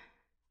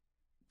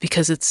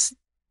because it's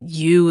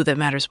you that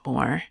matters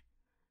more.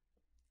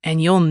 And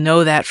you'll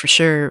know that for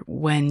sure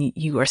when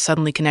you are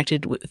suddenly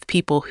connected with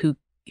people who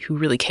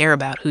really care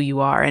about who you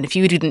are. And if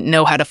you didn't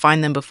know how to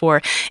find them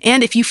before,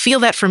 and if you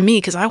feel that from me,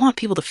 because I want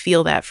people to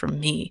feel that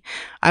from me.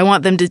 I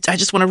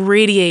just want to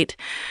radiate,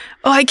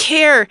 I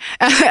care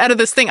out of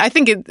this thing. I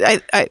think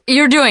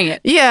you're doing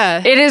it.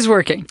 Yeah. It is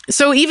working.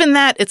 So even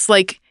that, it's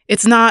like,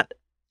 it's not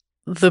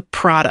the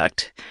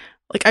product.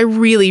 Like, I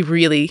really,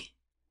 really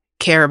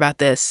care about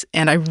this,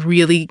 and I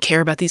really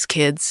care about these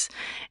kids.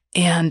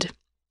 And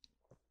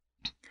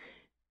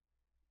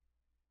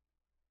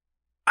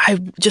I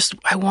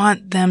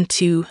want them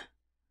to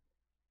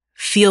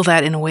feel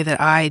that in a way that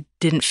I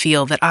didn't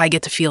feel, that I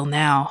get to feel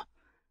now.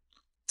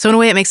 So in a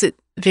way, it makes it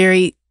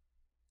very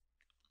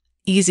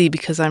easy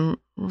because I'm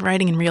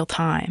writing in real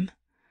time.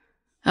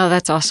 Oh,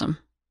 that's awesome.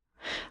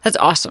 That's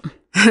awesome.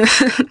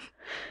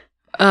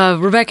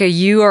 Rebecca,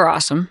 you are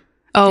awesome.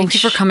 Oh, thank you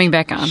for coming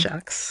back on.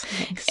 Shucks.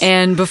 Thanks.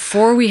 And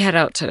before we head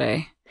out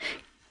today,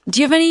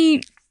 do you have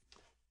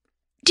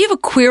a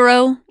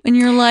queero in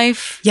your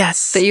life?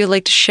 Yes. That you would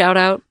like to shout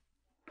out?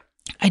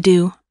 I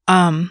do.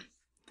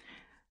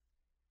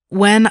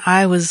 When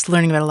I was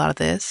learning about a lot of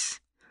this,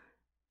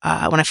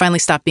 when I finally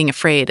stopped being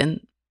afraid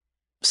and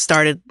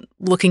started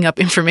looking up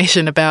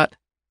information about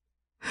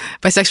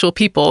bisexual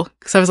people,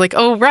 because I was like,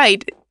 oh,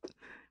 right,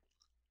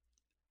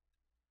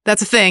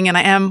 that's a thing, and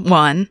I am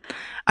one.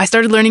 I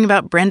started learning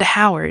about Brenda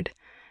Howard.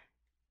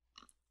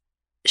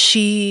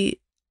 She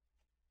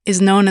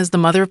is known as the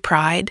mother of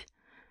pride,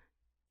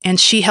 and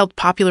she helped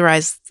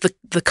popularize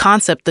the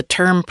concept, the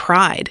term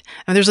pride.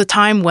 And there's a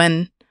time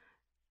when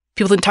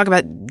people didn't talk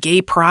about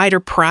gay pride or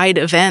pride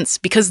events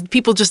because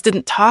people just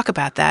didn't talk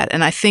about that.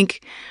 And I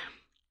think,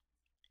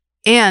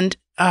 and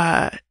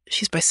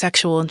she's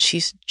bisexual and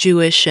she's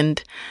Jewish,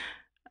 and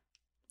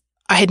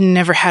I had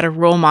never had a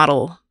role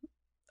model,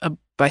 a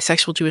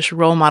bisexual Jewish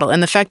role model.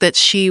 And the fact that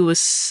she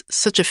was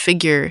such a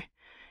figure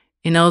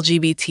in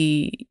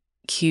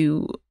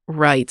LGBTQ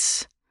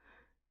rights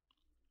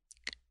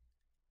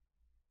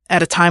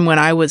at a time when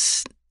I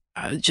was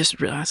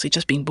just honestly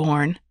just being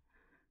born,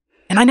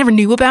 and I never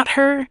knew about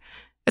her.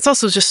 It's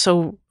also just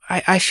so,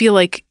 I feel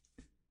like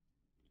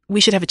we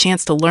should have a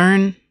chance to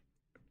learn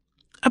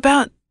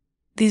about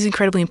these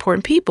incredibly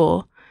important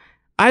people.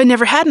 I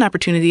never had an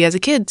opportunity as a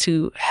kid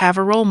to have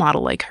a role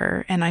model like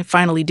her, and I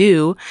finally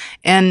do.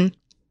 And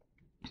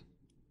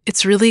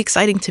it's really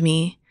exciting to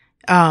me.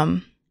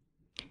 And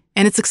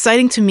it's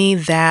exciting to me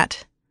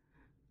that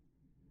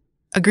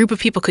a group of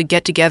people could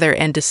get together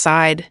and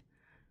decide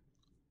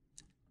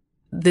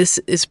this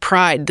is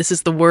pride. This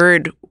is the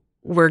word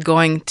we're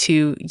going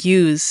to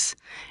use.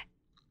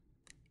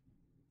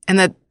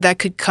 And that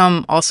could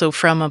come also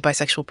from a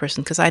bisexual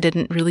person, because I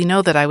didn't really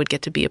know that I would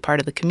get to be a part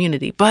of the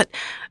community. But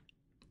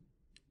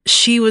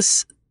she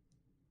was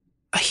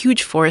a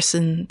huge force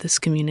in this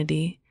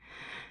community.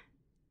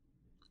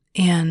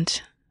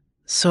 And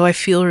so I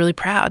feel really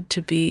proud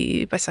to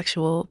be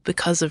bisexual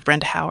because of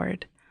Brenda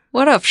Howard.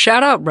 What up?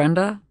 Shout out,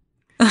 Brenda.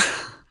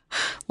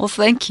 Well,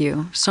 thank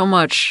you so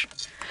much,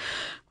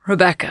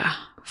 Rebecca,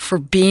 for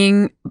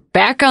being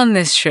back on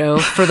this show,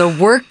 for the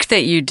work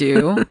that you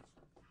do.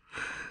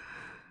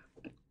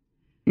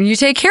 You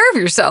take care of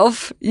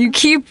yourself. You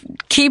keep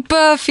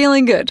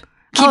feeling good.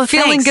 Keep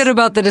feeling thanks. good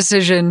about the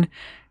decision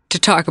to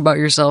talk about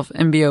yourself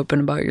and be open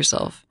about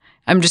yourself.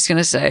 I'm just going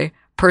to say,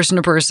 person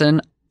to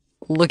person,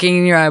 looking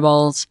in your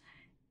eyeballs,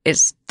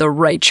 it's the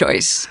right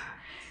choice.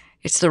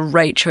 It's the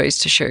right choice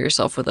to share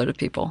yourself with other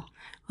people.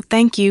 Well,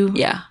 thank you.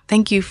 Yeah.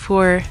 Thank you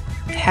for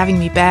having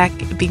me back,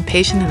 being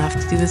patient enough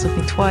to do this with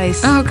me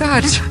twice. Oh,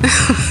 God.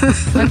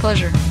 My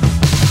pleasure.